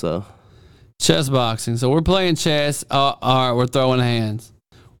to this, though. Chess boxing. So we're playing chess. All right, we're throwing hands.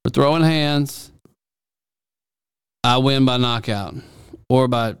 We're throwing hands. I win by knockout. Or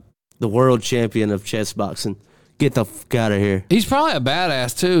by... The world champion of chess boxing. Get the fuck out of here. He's probably a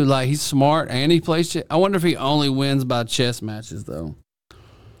badass, too. Like, he's smart and he plays chess. I wonder if he only wins by chess matches, though.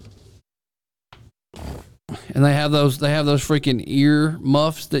 And they have those freaking ear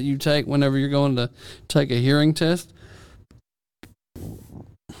muffs that you take whenever you're going to take a hearing test.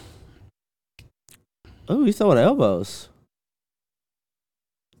 Oh, he's throwing elbows.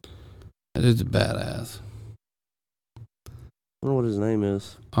 That is a badass. I wonder what his name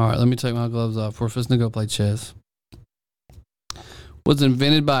is. All right, let me take my gloves off. We're supposed to go play chess. Was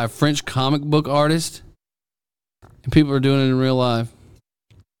invented by a French comic book artist, and people are doing it in real life.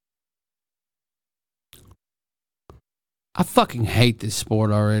 I fucking hate this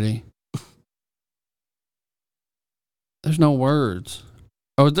sport already. There's no words.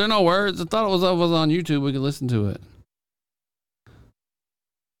 Oh, is there no words? I thought it was on YouTube. We could listen to it.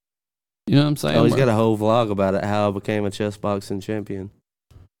 You know what I'm saying? Oh, he's bro? got a whole vlog about it, how I became a chess boxing champion.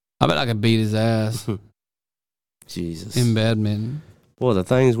 I bet I could beat his ass Jesus. in badminton. Boy, the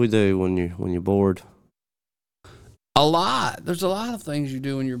things we do when you're bored. A lot. There's a lot of things you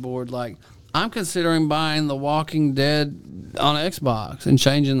do when you're bored. Like, I'm considering buying The Walking Dead on Xbox and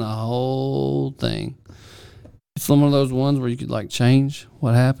changing the whole thing. It's one of those ones where you could, like, change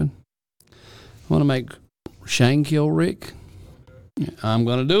what happened. I want to make Shane kill Rick. I'm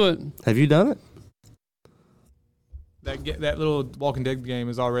going to do it. Have you done it? That little Walking Dead game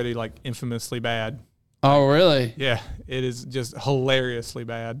is already like infamously bad. Oh, really? Yeah, it is just hilariously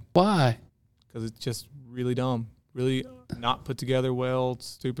bad Why? because it's just really dumb, really not put together well.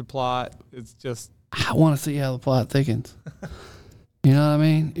 Stupid plot. It's just I want to see how the plot thickens. You know what I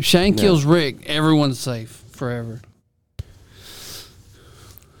mean? If Shane kills Rick, everyone's safe forever.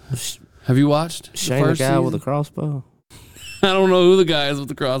 Have you watched Shane the guy with the crossbow? I don't know who the guy is with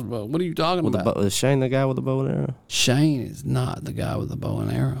the crossbow. What are you talking With about? is Shane the guy with the bow and arrow? Shane is not the guy with the bow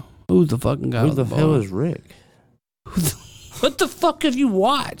and arrow. Who's the fucking guy Who with the the hell bow? is Rick? What the fuck have you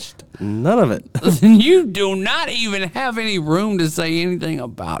watched? None of it. You do not even have any room to say anything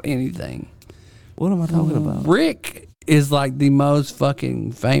about anything. What am I talking about? Rick is like the most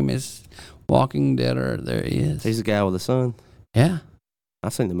fucking famous Walking Deader there is. He's the guy with the sun. Yeah,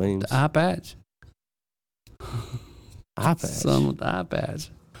 I've seen the memes. the eye patch. Eye patch. Son with the eye patch.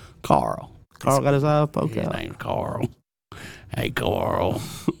 Carl. Carl got his eye poked His out. name's Carl. Hey, Carl.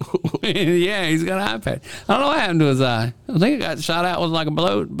 Yeah, he's got an eye patch. I don't know what happened to his eye. I think it got shot out with like a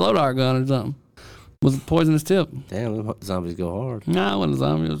blow dart gun or something. Was a poisonous tip. Damn, them zombies go hard. No, it wasn't a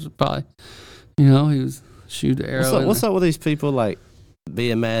zombie. It was probably, he was shoot the arrow. What's up with these people like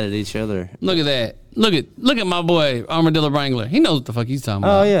being mad at each other? Look at that. Look at my boy, Armadillo Wrangler. He knows what the fuck he's talking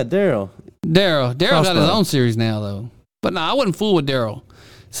about. Oh yeah, Daryl. Daryl got his Crossbow. own series now, though. But no, I wouldn't fool with Daryl.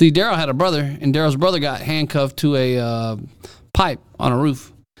 See, Daryl had a brother, and Daryl's brother got handcuffed to a pipe on a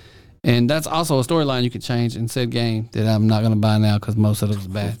roof. And that's also a storyline you could change in said game that I'm not going to buy now because most of it was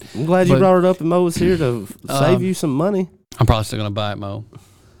bad. I'm glad you But- brought it up and Mo was here to save you some money. I'm probably still going to buy it, Mo.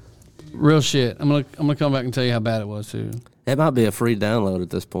 Real shit. I'm gonna come back and tell you how bad it was, too. It might be a free download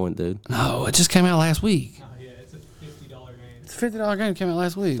at this point, dude. No, it just came out last week. yeah, it's a $50 game. It's a $50 game that came out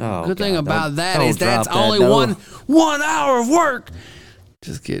last week. Oh, Good thing God, about don't- that don't is that's drop that only dough. one hour of work.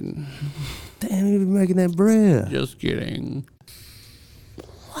 Just kidding. Damn, you be making that bread. Just kidding.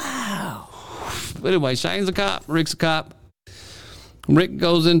 Wow. But anyway, Shane's a cop. Rick's a cop. Rick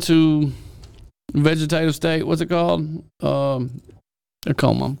goes into vegetative state. What's it called? A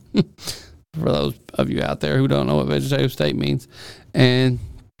coma. For those of you out there who don't know what vegetative state means. And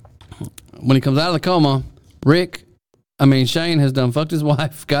when he comes out of the coma, Shane has done fucked his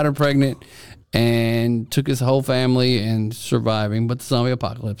wife, got her pregnant, and took his whole family and surviving. But the zombie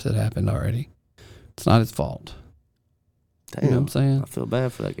apocalypse had happened already. It's not his fault. Damn, You know what I'm saying? I feel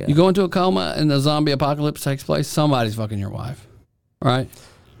bad for that guy. You go into a coma and the zombie apocalypse takes place, somebody's fucking your wife. Right?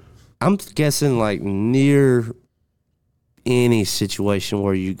 I'm guessing like near any situation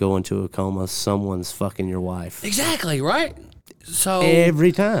where you go into a coma, someone's fucking your wife. Exactly, right? So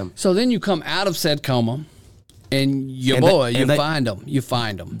Every time. so then you come out of said coma and you And find them. You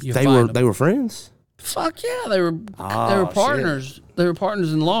find them. They were friends? Fuck yeah, they were Oh, partners. They were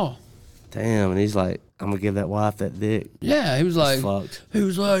partners in law. Damn, and he's like, I'm gonna give that wife that dick. Yeah, he was like, Fucked.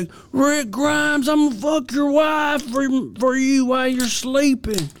 Rick Grimes, I'm gonna fuck your wife for you while you're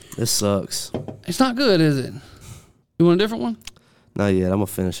sleeping. This sucks. It's not good, is it? You want a different one? Not yet. I'm gonna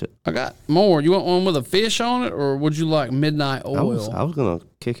finish it. I got more. You want one with a fish on it, or would you like midnight oil? I was gonna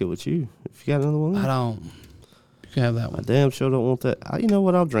kick it with you. If you got another one, I don't. You can have that I one. damn sure don't want that. You know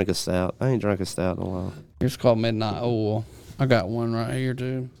what? I'll drink a stout. I ain't drank a stout in a while. It's called midnight oil. I got one right here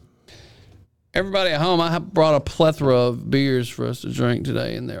too. Everybody at home, I have brought a plethora of beers for us to drink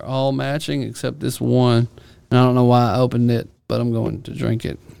today, and they're all matching except this one. And I don't know why I opened it, but I'm going to drink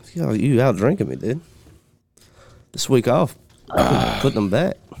it. You out drinking me, dude. This week off, putting them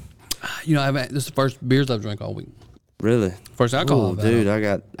back. You know, this is the first beers I've drank all week. Really? First alcohol. Oh, I've had. dude,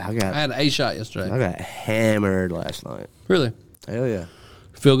 I I had a shot yesterday. got hammered last night. Really? Hell yeah.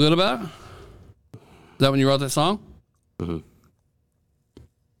 Feel good about it? Is that when you wrote that song? Mm-hmm.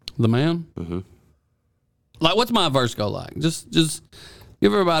 The Man? Mm-hmm. Like, what's my verse go like? Just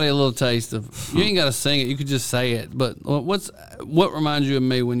give everybody a little taste of. You ain't got to sing it. You could just say it. But what reminds you of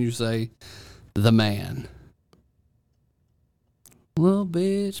me when you say the man? Little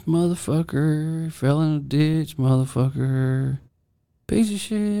bitch, motherfucker, fell in a ditch, motherfucker, piece of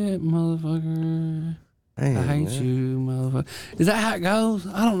shit, motherfucker. Damn, I hate man. you, motherfucker. Is that how it goes?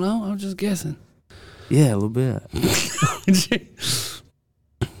 I don't know. I'm just guessing. Yeah, a little bit.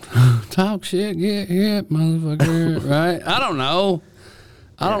 Talk shit, get hit, motherfucker. Right? I don't know.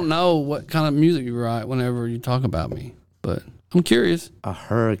 I don't know what kind of music you write whenever you talk about me, but I'm curious. A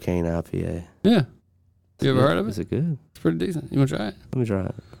Hurricane IPA. Yeah. You ever heard of it? Is it good? It's pretty decent. You want to try it? Let me try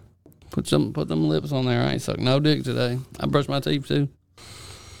it. Put them lips on there. I ain't sucked no dick today. I brushed my teeth too.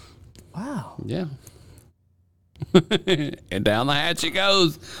 Wow. Yeah. And down the hatch it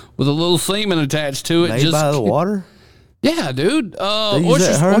goes with a little semen attached to it. Made by the water? Yeah, dude. use that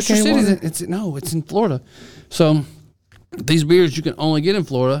Oyster hurricane City. It's in Florida. So these beers you can only get in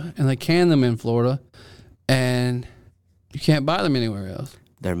Florida, and they can them in Florida, and you can't buy them anywhere else.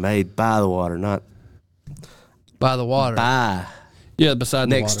 They're made by the water, not By the water. by. Yeah, beside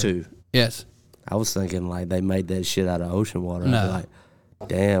the water. Next to. Yes. I was thinking like they made that shit out of ocean water. No. I'd be like,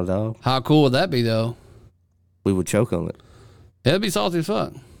 damn, dog. How cool would that be, though? We would choke on it. It'd be salty as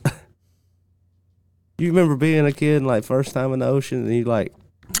fuck. You remember being a kid, like, first time in the ocean, and you like,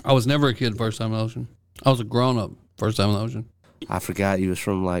 I was never a kid first time in the ocean. I was a grown up first time in the ocean. I forgot you was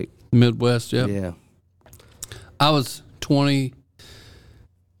from, like, Midwest, yep. yeah. I was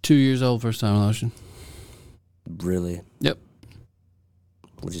 22 years old first time in the ocean. Really? Yep.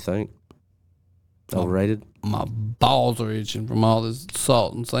 What'd you think? Overrated? My balls are itching from all this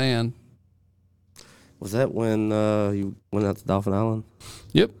salt and sand. Was that when you went out to Dolphin Island?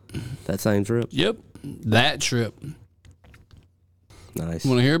 Yep. That same trip? Yep. That trip. Nice.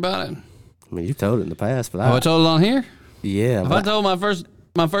 You want to hear about it? I mean, you told it in the past, but Have I told it on here? yeah. Have but I told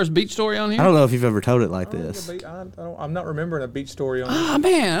my first beach story on I here? don't know if you've ever told it like this. I'm not remembering a beach story on it. Oh,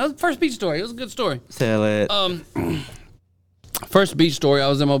 man. That was the first beach story. It was a good story. Tell it. First beach story, I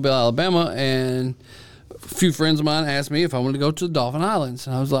was in Mobile, Alabama, and a few friends of mine asked me if I wanted to go to the Dolphin Islands.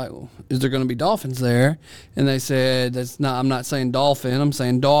 And I was like, well, is there going to be dolphins there? And they said, I'm not saying dolphin, I'm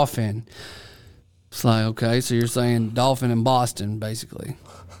saying dolphin. It's like, okay, so you're saying dolphin in Boston, basically.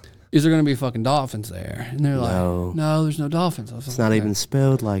 Is there going to be fucking dolphins there? And they're like, no, there's no dolphins. I was It's like, not okay. even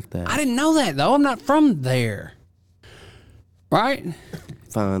spelled like that. I didn't know that, though. I'm not from there. Right?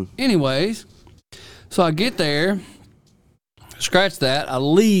 Fine. Anyways, so I get there. Scratch that. I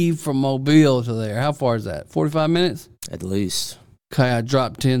leave from Mobile to there. How far is that? 45 minutes? At least. Okay, I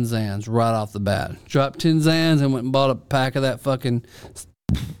dropped 10 Zans right off the bat. Dropped 10 Zans and went and bought a pack of that fucking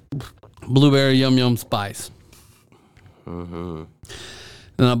blueberry yum yum spice. Mm-hmm.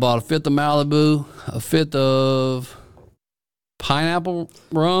 Then I bought a fifth of Malibu, a fifth of pineapple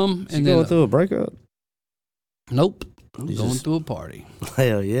rum, You and going then through a breakup? nope, I'm You going just- through a party.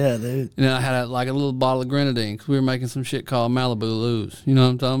 Hell yeah, dude. And then I had a little bottle of grenadine because we were making some shit called Malibu Luz. You know what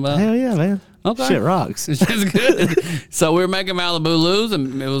I'm talking about? Hell yeah, man. Okay. Shit rocks. It's just good. So we were making Malibu Luz,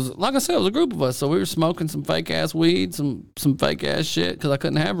 and it was, like I said, it was a group of us. So we were smoking some fake ass weed, some fake ass shit, because I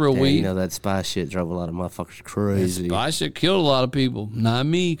couldn't have real Yeah, weed. you know that spice shit drove a lot of motherfuckers crazy. I shit killed a lot of people. Not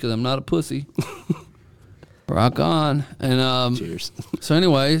me, because I'm not a pussy. Rock on. And Cheers. so,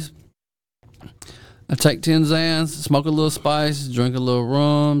 anyways, I take 10 Zans, smoke a little spice, drink a little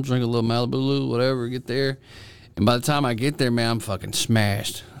rum, drink a little Malibu Luz, whatever, get there. And by the time I get there, man, I'm fucking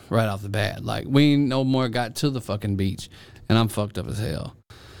smashed right off the bat. Like, we ain't no more got to the fucking beach, and I'm fucked up as hell.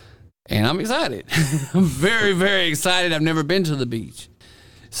 And I'm excited. I'm very, very excited. I've never been to the beach.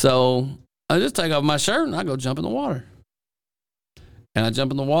 So I just take off my shirt, and I go jump in the water. And I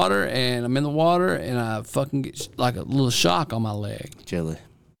jump in the water, and I'm in the water, and I fucking get like a little shock on my leg. Jelly.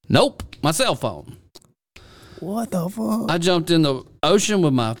 Nope, my cell phone. What the fuck? I jumped in the ocean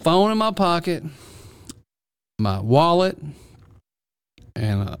with my phone in my pocket, my wallet,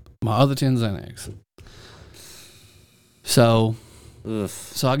 and my other 10 Xanax. So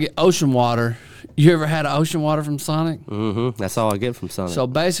I get ocean water. You ever had ocean water from Sonic? Mm-hmm. That's all I get from Sonic. So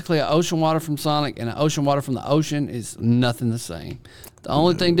basically, an ocean water from Sonic and an ocean water from the ocean is nothing the same. The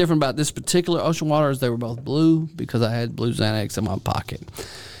only thing different about this particular ocean water is they were both blue because I had blue Xanax in my pocket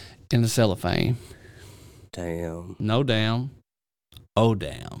in the cellophane. Damn. No damn. Oh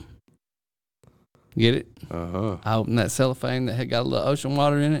damn. Get it? Uh-huh. I opened that cellophane that had got a little ocean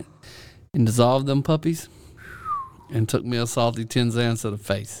water in it and dissolved them puppies and took me a salty 10 Xans to the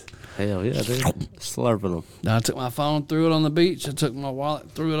face. Hell yeah, dude. Slurping them. Then I took my phone, threw it on the beach. I took my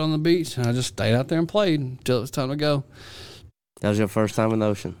wallet, threw it on the beach, and I just stayed out there and played until it was time to go. That was your first time in the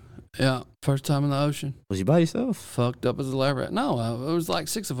ocean. Yeah, first time in the ocean. Was you by yourself? Fucked up as a lab rat. No, it was like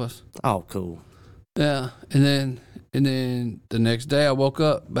 6 of us. Oh, cool. Yeah, and then the next day I woke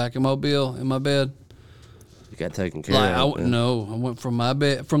up back in Mobile in my bed. You got taken care Like of. I went from my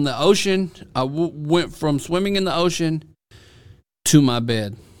bed from the ocean. I went from swimming in the ocean to my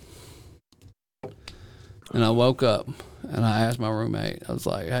bed, and I woke up and I asked my roommate. I was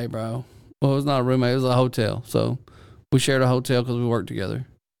like, "Hey, bro." Well, it was not a roommate; it was a hotel. So we shared a hotel because we worked together.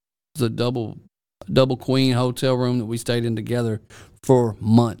 It was a double queen hotel room that we stayed in together for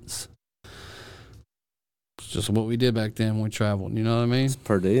months. It's just what we did back then when we traveled. You know what I mean?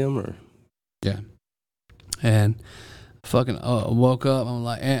 Per diem or? Yeah. And fucking woke up. I'm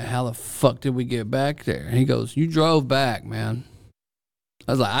like, Aunt, how the fuck did we get back there? And he goes, you drove back, man.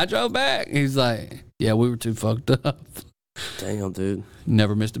 I was like, I drove back. He's like, yeah, we were too fucked up. Damn, dude.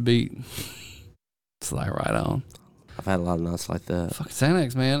 Never missed a beat. It's like right on. I've had a lot of nights like that. Fucking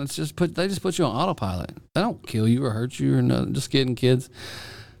Xanax, man. It's just they just put you on autopilot. They don't kill you or hurt you or nothing. Just kidding, kids.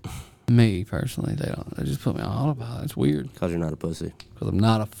 Me personally, they don't. They just put me on autopilot. It's weird. Because you're not a pussy. Because I'm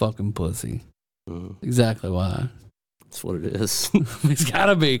not a fucking pussy. Exactly why. That's what it is. It's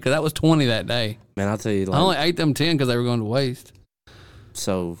gotta be, because that was 20 that day. Man, I'll tell you. I only ate them 10 because they were going to waste.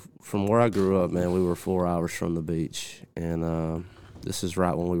 So from where I grew up, man, we were 4 hours from the beach, and this is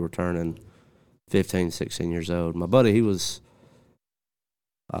right when we were turning 15, 16 years old. My buddy, he was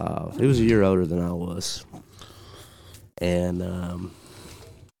a year older than I was, and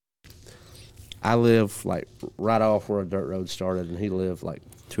I lived like right off where a dirt road started, and he lived like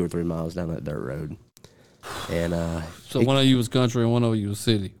 2 or 3 miles down that dirt road. And so one of you was country and one of you was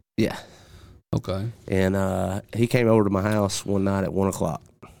city. Yeah. Okay. And he came over to my house one night at 1 o'clock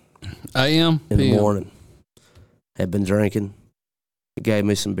a.m. in the morning. Had been drinking. He gave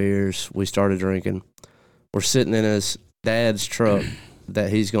me some beers. We started drinking. We're sitting in his dad's truck that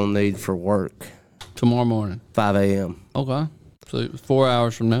he's gonna need for work tomorrow morning, 5 a.m. Okay. So it was 4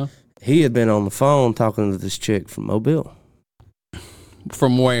 hours from now. He had been on the phone talking to this chick from Mobile.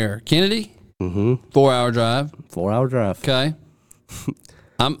 From where? Kennedy? 4 hour drive. 4 hour drive. Okay.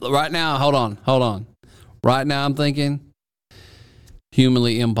 I'm right now. Hold on. Right now, I'm thinking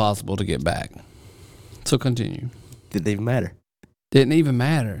humanly impossible to get back. So continue. Didn't even matter. Didn't even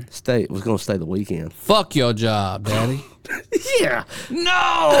matter. Was gonna stay the weekend. Fuck your job, Daddy. Yeah.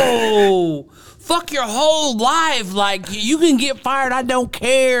 No. Fuck your whole life. Like, you can get fired. I don't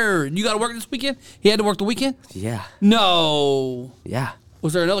care. You got to work this weekend? He had to work the weekend? Yeah. No. Yeah.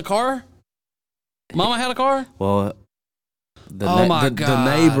 Was there another car? Mama had a car? Well, the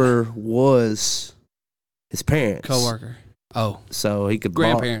neighbor was his parents. Coworker. Oh. So he could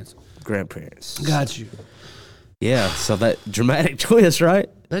Grandparents. Grandparents. Got you. Yeah, so that dramatic twist, right?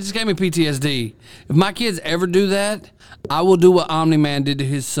 That just gave me PTSD. If my kids ever do that, I will do what Omni-Man did to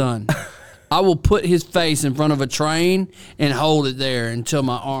his son. I will put his face in front of a train and hold it there until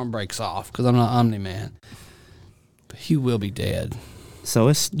my arm breaks off, because I'm not Omni-Man. But he will be dead. So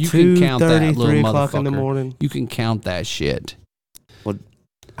it's 2:30, 3 o'clock in the morning. You can count that shit. Well,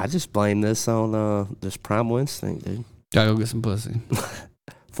 I just blame this on this primal instinct, dude. Gotta go get some pussy.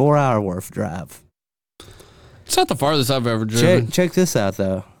 4 hour worth drive. It's not the farthest I've ever driven. Check this out,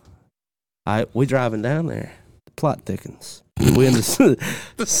 though. We driving down there. The plot thickens. We in the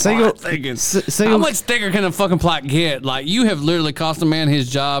single. How much thicker can a fucking plot get? Like, you have literally cost a man his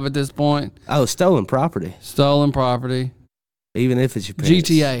job at this point. Oh, stolen property. Stolen property. Even if it's your parents.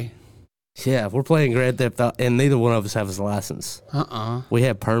 GTA. Yeah, we're playing Grand Theft Auto, and neither one of us have his license. We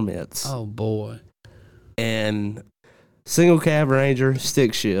have permits. Oh, boy. And single cab Ranger,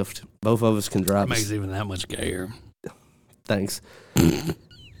 stick shift. Both of us can drive. It makes it even that much gayer. Thanks.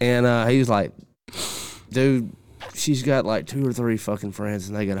 And he was like, dude, she's got like 2 or 3 fucking friends,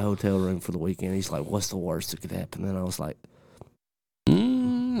 and they got a hotel room for the weekend. He's like, what's the worst that could happen? And I was like,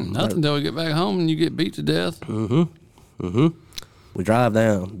 nothing until we get back home and you get beat to death. We drive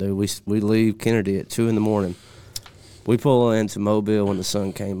down, dude. We leave Kennedy at 2 in the morning. We pull into Mobile when the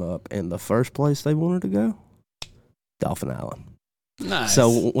sun came up, and the first place they wanted to go, Dolphin Island. Nice.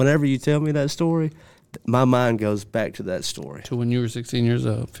 So whenever you tell me that story, my mind goes back to that story. To when you were 16 years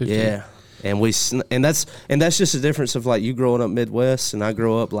old, 15. Yeah. And that's just the difference of like you growing up Midwest and I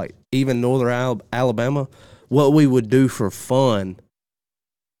grew up like even northern Alabama. What we would do for fun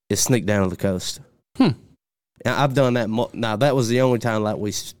is sneak down to the coast. And I've done that. Now that was the only time like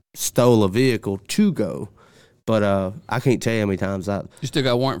we stole a vehicle to go, but I can't tell you how many times I. You still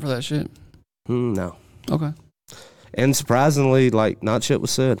got a warrant for that shit? No. Okay. And surprisingly, like not shit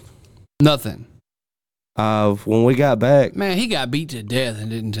was said. Nothing. When we got back, man, he got beat to death and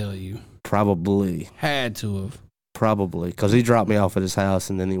didn't tell you. Probably. Had to have. Probably, because he dropped me off at his house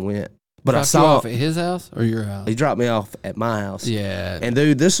and then he went. But I saw you off at his house or your house? He dropped me off at my house. Yeah. And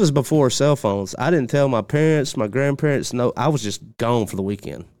dude, this was before cell phones. I didn't tell my parents, my grandparents. No, I was just gone for the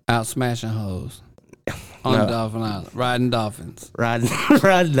weekend. Out smashing hoes on Dolphin Island, riding dolphins.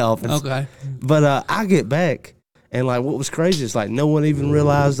 Riding dolphins. Okay. But I get back. And, like, what was crazy is, like, no one even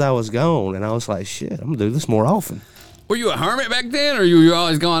realized I was gone. And I was like, shit, I'm going to do this more often. Were you a hermit back then, or you were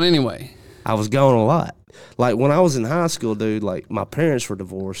always gone anyway? I was gone a lot. like when I was in high school, dude, like my parents were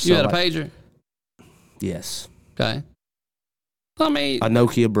divorced. You so, had a like, pager? Yes. Okay. I mean, A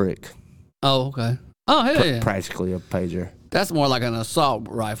Nokia brick. oh, okay. Oh, hell yeah. Practically a pager. That's more like an assault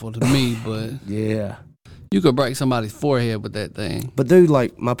rifle to me, but Yeah. you could break somebody's forehead with that thing. But dude,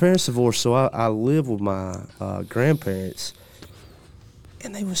 like my parents divorced, so I live with my grandparents,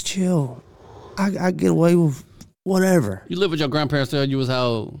 and they was chill. I get away with whatever You lived with your grandparents till you was how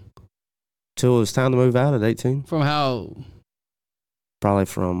old? till it was time to move out at 18. From how old? Probably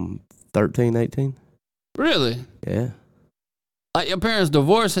from 13, 18. Really? Yeah. Like your parents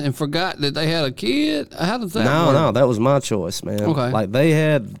divorced and forgot that they had a kid? How does that work? No, that was my choice, man. Okay. Like they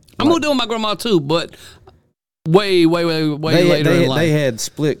had. I moved in with my grandma too, but way later in life. They had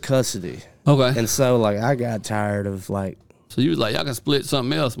split custody, Okay. and so like I got tired of like. So you was like, y'all can split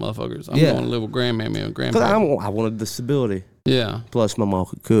something else, motherfuckers. I'm Yeah. going to live with grandmammy and Cause grandpa. I wanted the stability. Yeah. Plus, my mom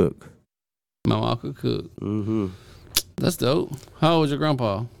could cook. My mom could cook. Mm-hmm. That's dope. How old was your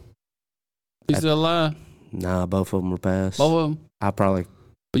grandpa? He still alive? Nah, both of them were passed. Both of them? I probably.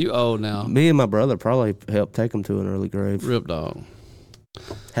 But you old now. Me and my brother probably helped take him to an early grave. Rip dog.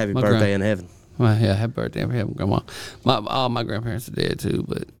 Happy My birthday in heaven. Well, yeah, happy birthday, grandma. All my grandparents are dead too,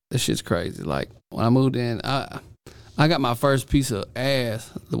 but that shit's crazy. Like when I moved in, I got my first piece of ass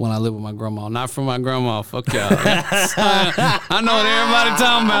when I lived with my grandma. Not from my grandma. Fuck y'all. I know what everybody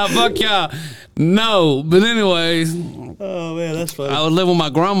talking about. Fuck y'all. No, but anyways, Oh man, that's funny. I was living with my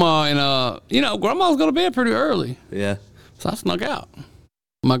grandma, and grandma was going to bed pretty early, Yeah. so I snuck out.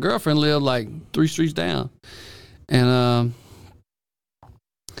 My girlfriend lived like 3 streets down, and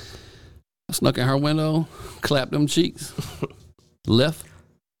I snuck in her window, clapped them cheeks, left,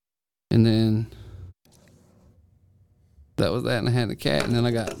 and then that was that. And I had the cat, and then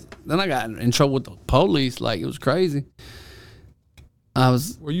I got in trouble with the police. Like it was crazy.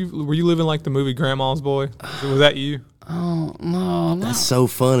 Were you living like the movie Grandma's Boy? Was that you? Oh no, That's so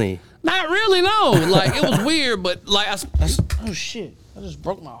funny. not really. No, like it was weird, but like oh shit, I just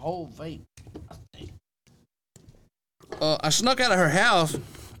broke my whole vape. I snuck out of her house.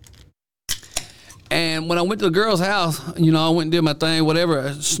 And when I went to the girl's house, I went and did my thing, whatever.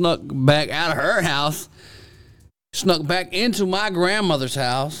 I snuck back out of her house, snuck back into my grandmother's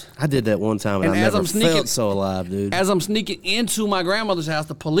house. I did that one time, and I as never I'm sneaking- felt so alive, dude. As I'm sneaking into my grandmother's house,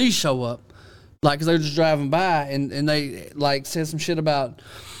 the police show up, like, because they were just driving by, and they, like, said some shit about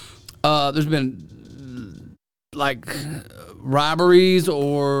there's been, like, robberies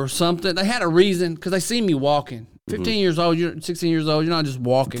or something. They had a reason, because they see me walking. 15 years old, 16 years old, you're not just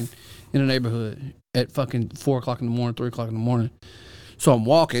walking in the neighborhood at fucking 4 o'clock in the morning, 3 o'clock in the morning. So I'm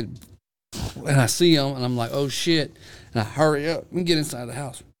walking, and I see them, and I'm like, oh, shit. And I hurry up and get inside the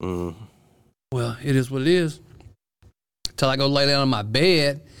house. Well, it is what it is. Till I go lay down on my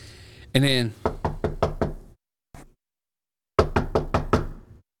bed, and then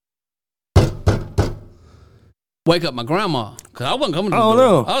wake up my grandma. Because I wasn't coming to the door.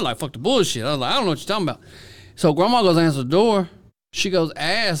 No. I was like, fuck the bullshit. I was like, I don't know what you're talking about. So grandma goes answer the door. She goes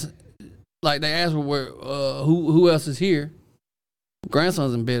ask, like they asked her where, who else is here.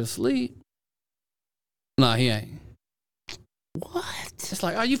 Grandson's in bed asleep. Nah, he ain't. What? It's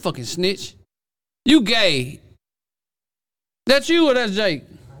like, oh, you fucking snitch. You gay. That's you or that's Jake?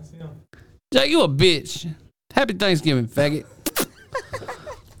 Jake, you a bitch. Happy Thanksgiving, faggot.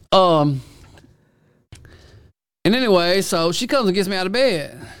 And anyway, so she comes and gets me out of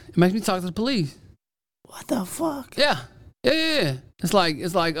bed. It makes me talk to the police. What the fuck? Yeah. It's like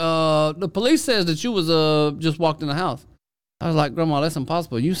the police says that you was just walked in the house. I was like, Grandma, that's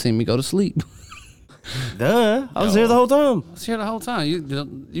impossible. You seen me go to sleep. Duh. I was here the whole time. I was here the whole time.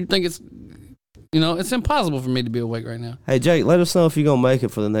 You think it's it's impossible for me to be awake right now. Hey, Jake, let us know if you're going to make it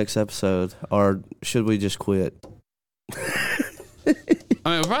for the next episode, or should we just quit? I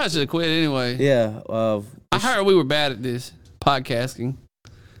mean, we probably should have quit anyway. Yeah. I heard we were bad at this podcasting.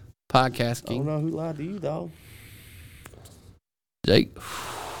 I don't know who lied to you, dog. Jake,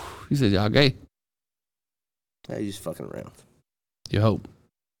 he said y'all gay. Hey, you just fucking around. You hope.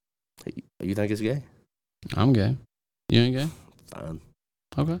 Hey, you think it's gay? I'm gay. You ain't gay? Fine.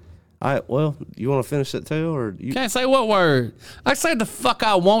 Okay. All right, well, you want to finish it too, or you? Can't say what word. I say the fuck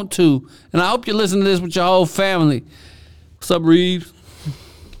I want to, and I hope you listen to this with your whole family. What's up, Reeves?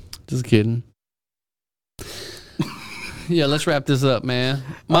 Just kidding. Yeah, let's wrap this up, man.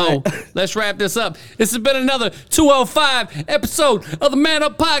 Mo, let's wrap this up. This has been another 205 episode of the Man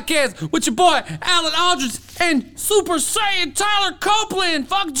Up Podcast with your boy, Alan Aldridge, and Super Saiyan Tyler Copeland.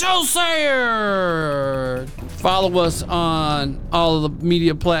 Fuck Joe Sayer. Follow us on all of the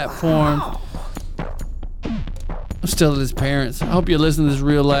media platforms. I'm still at his parents. I hope you listen to this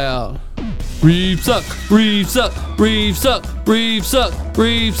real loud. Reef suck, reef suck, reef suck, reef suck,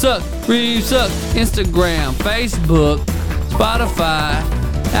 reef suck, reef suck. Instagram, Facebook, Spotify,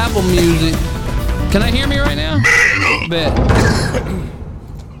 Apple Music. Can I hear me right now? Bet.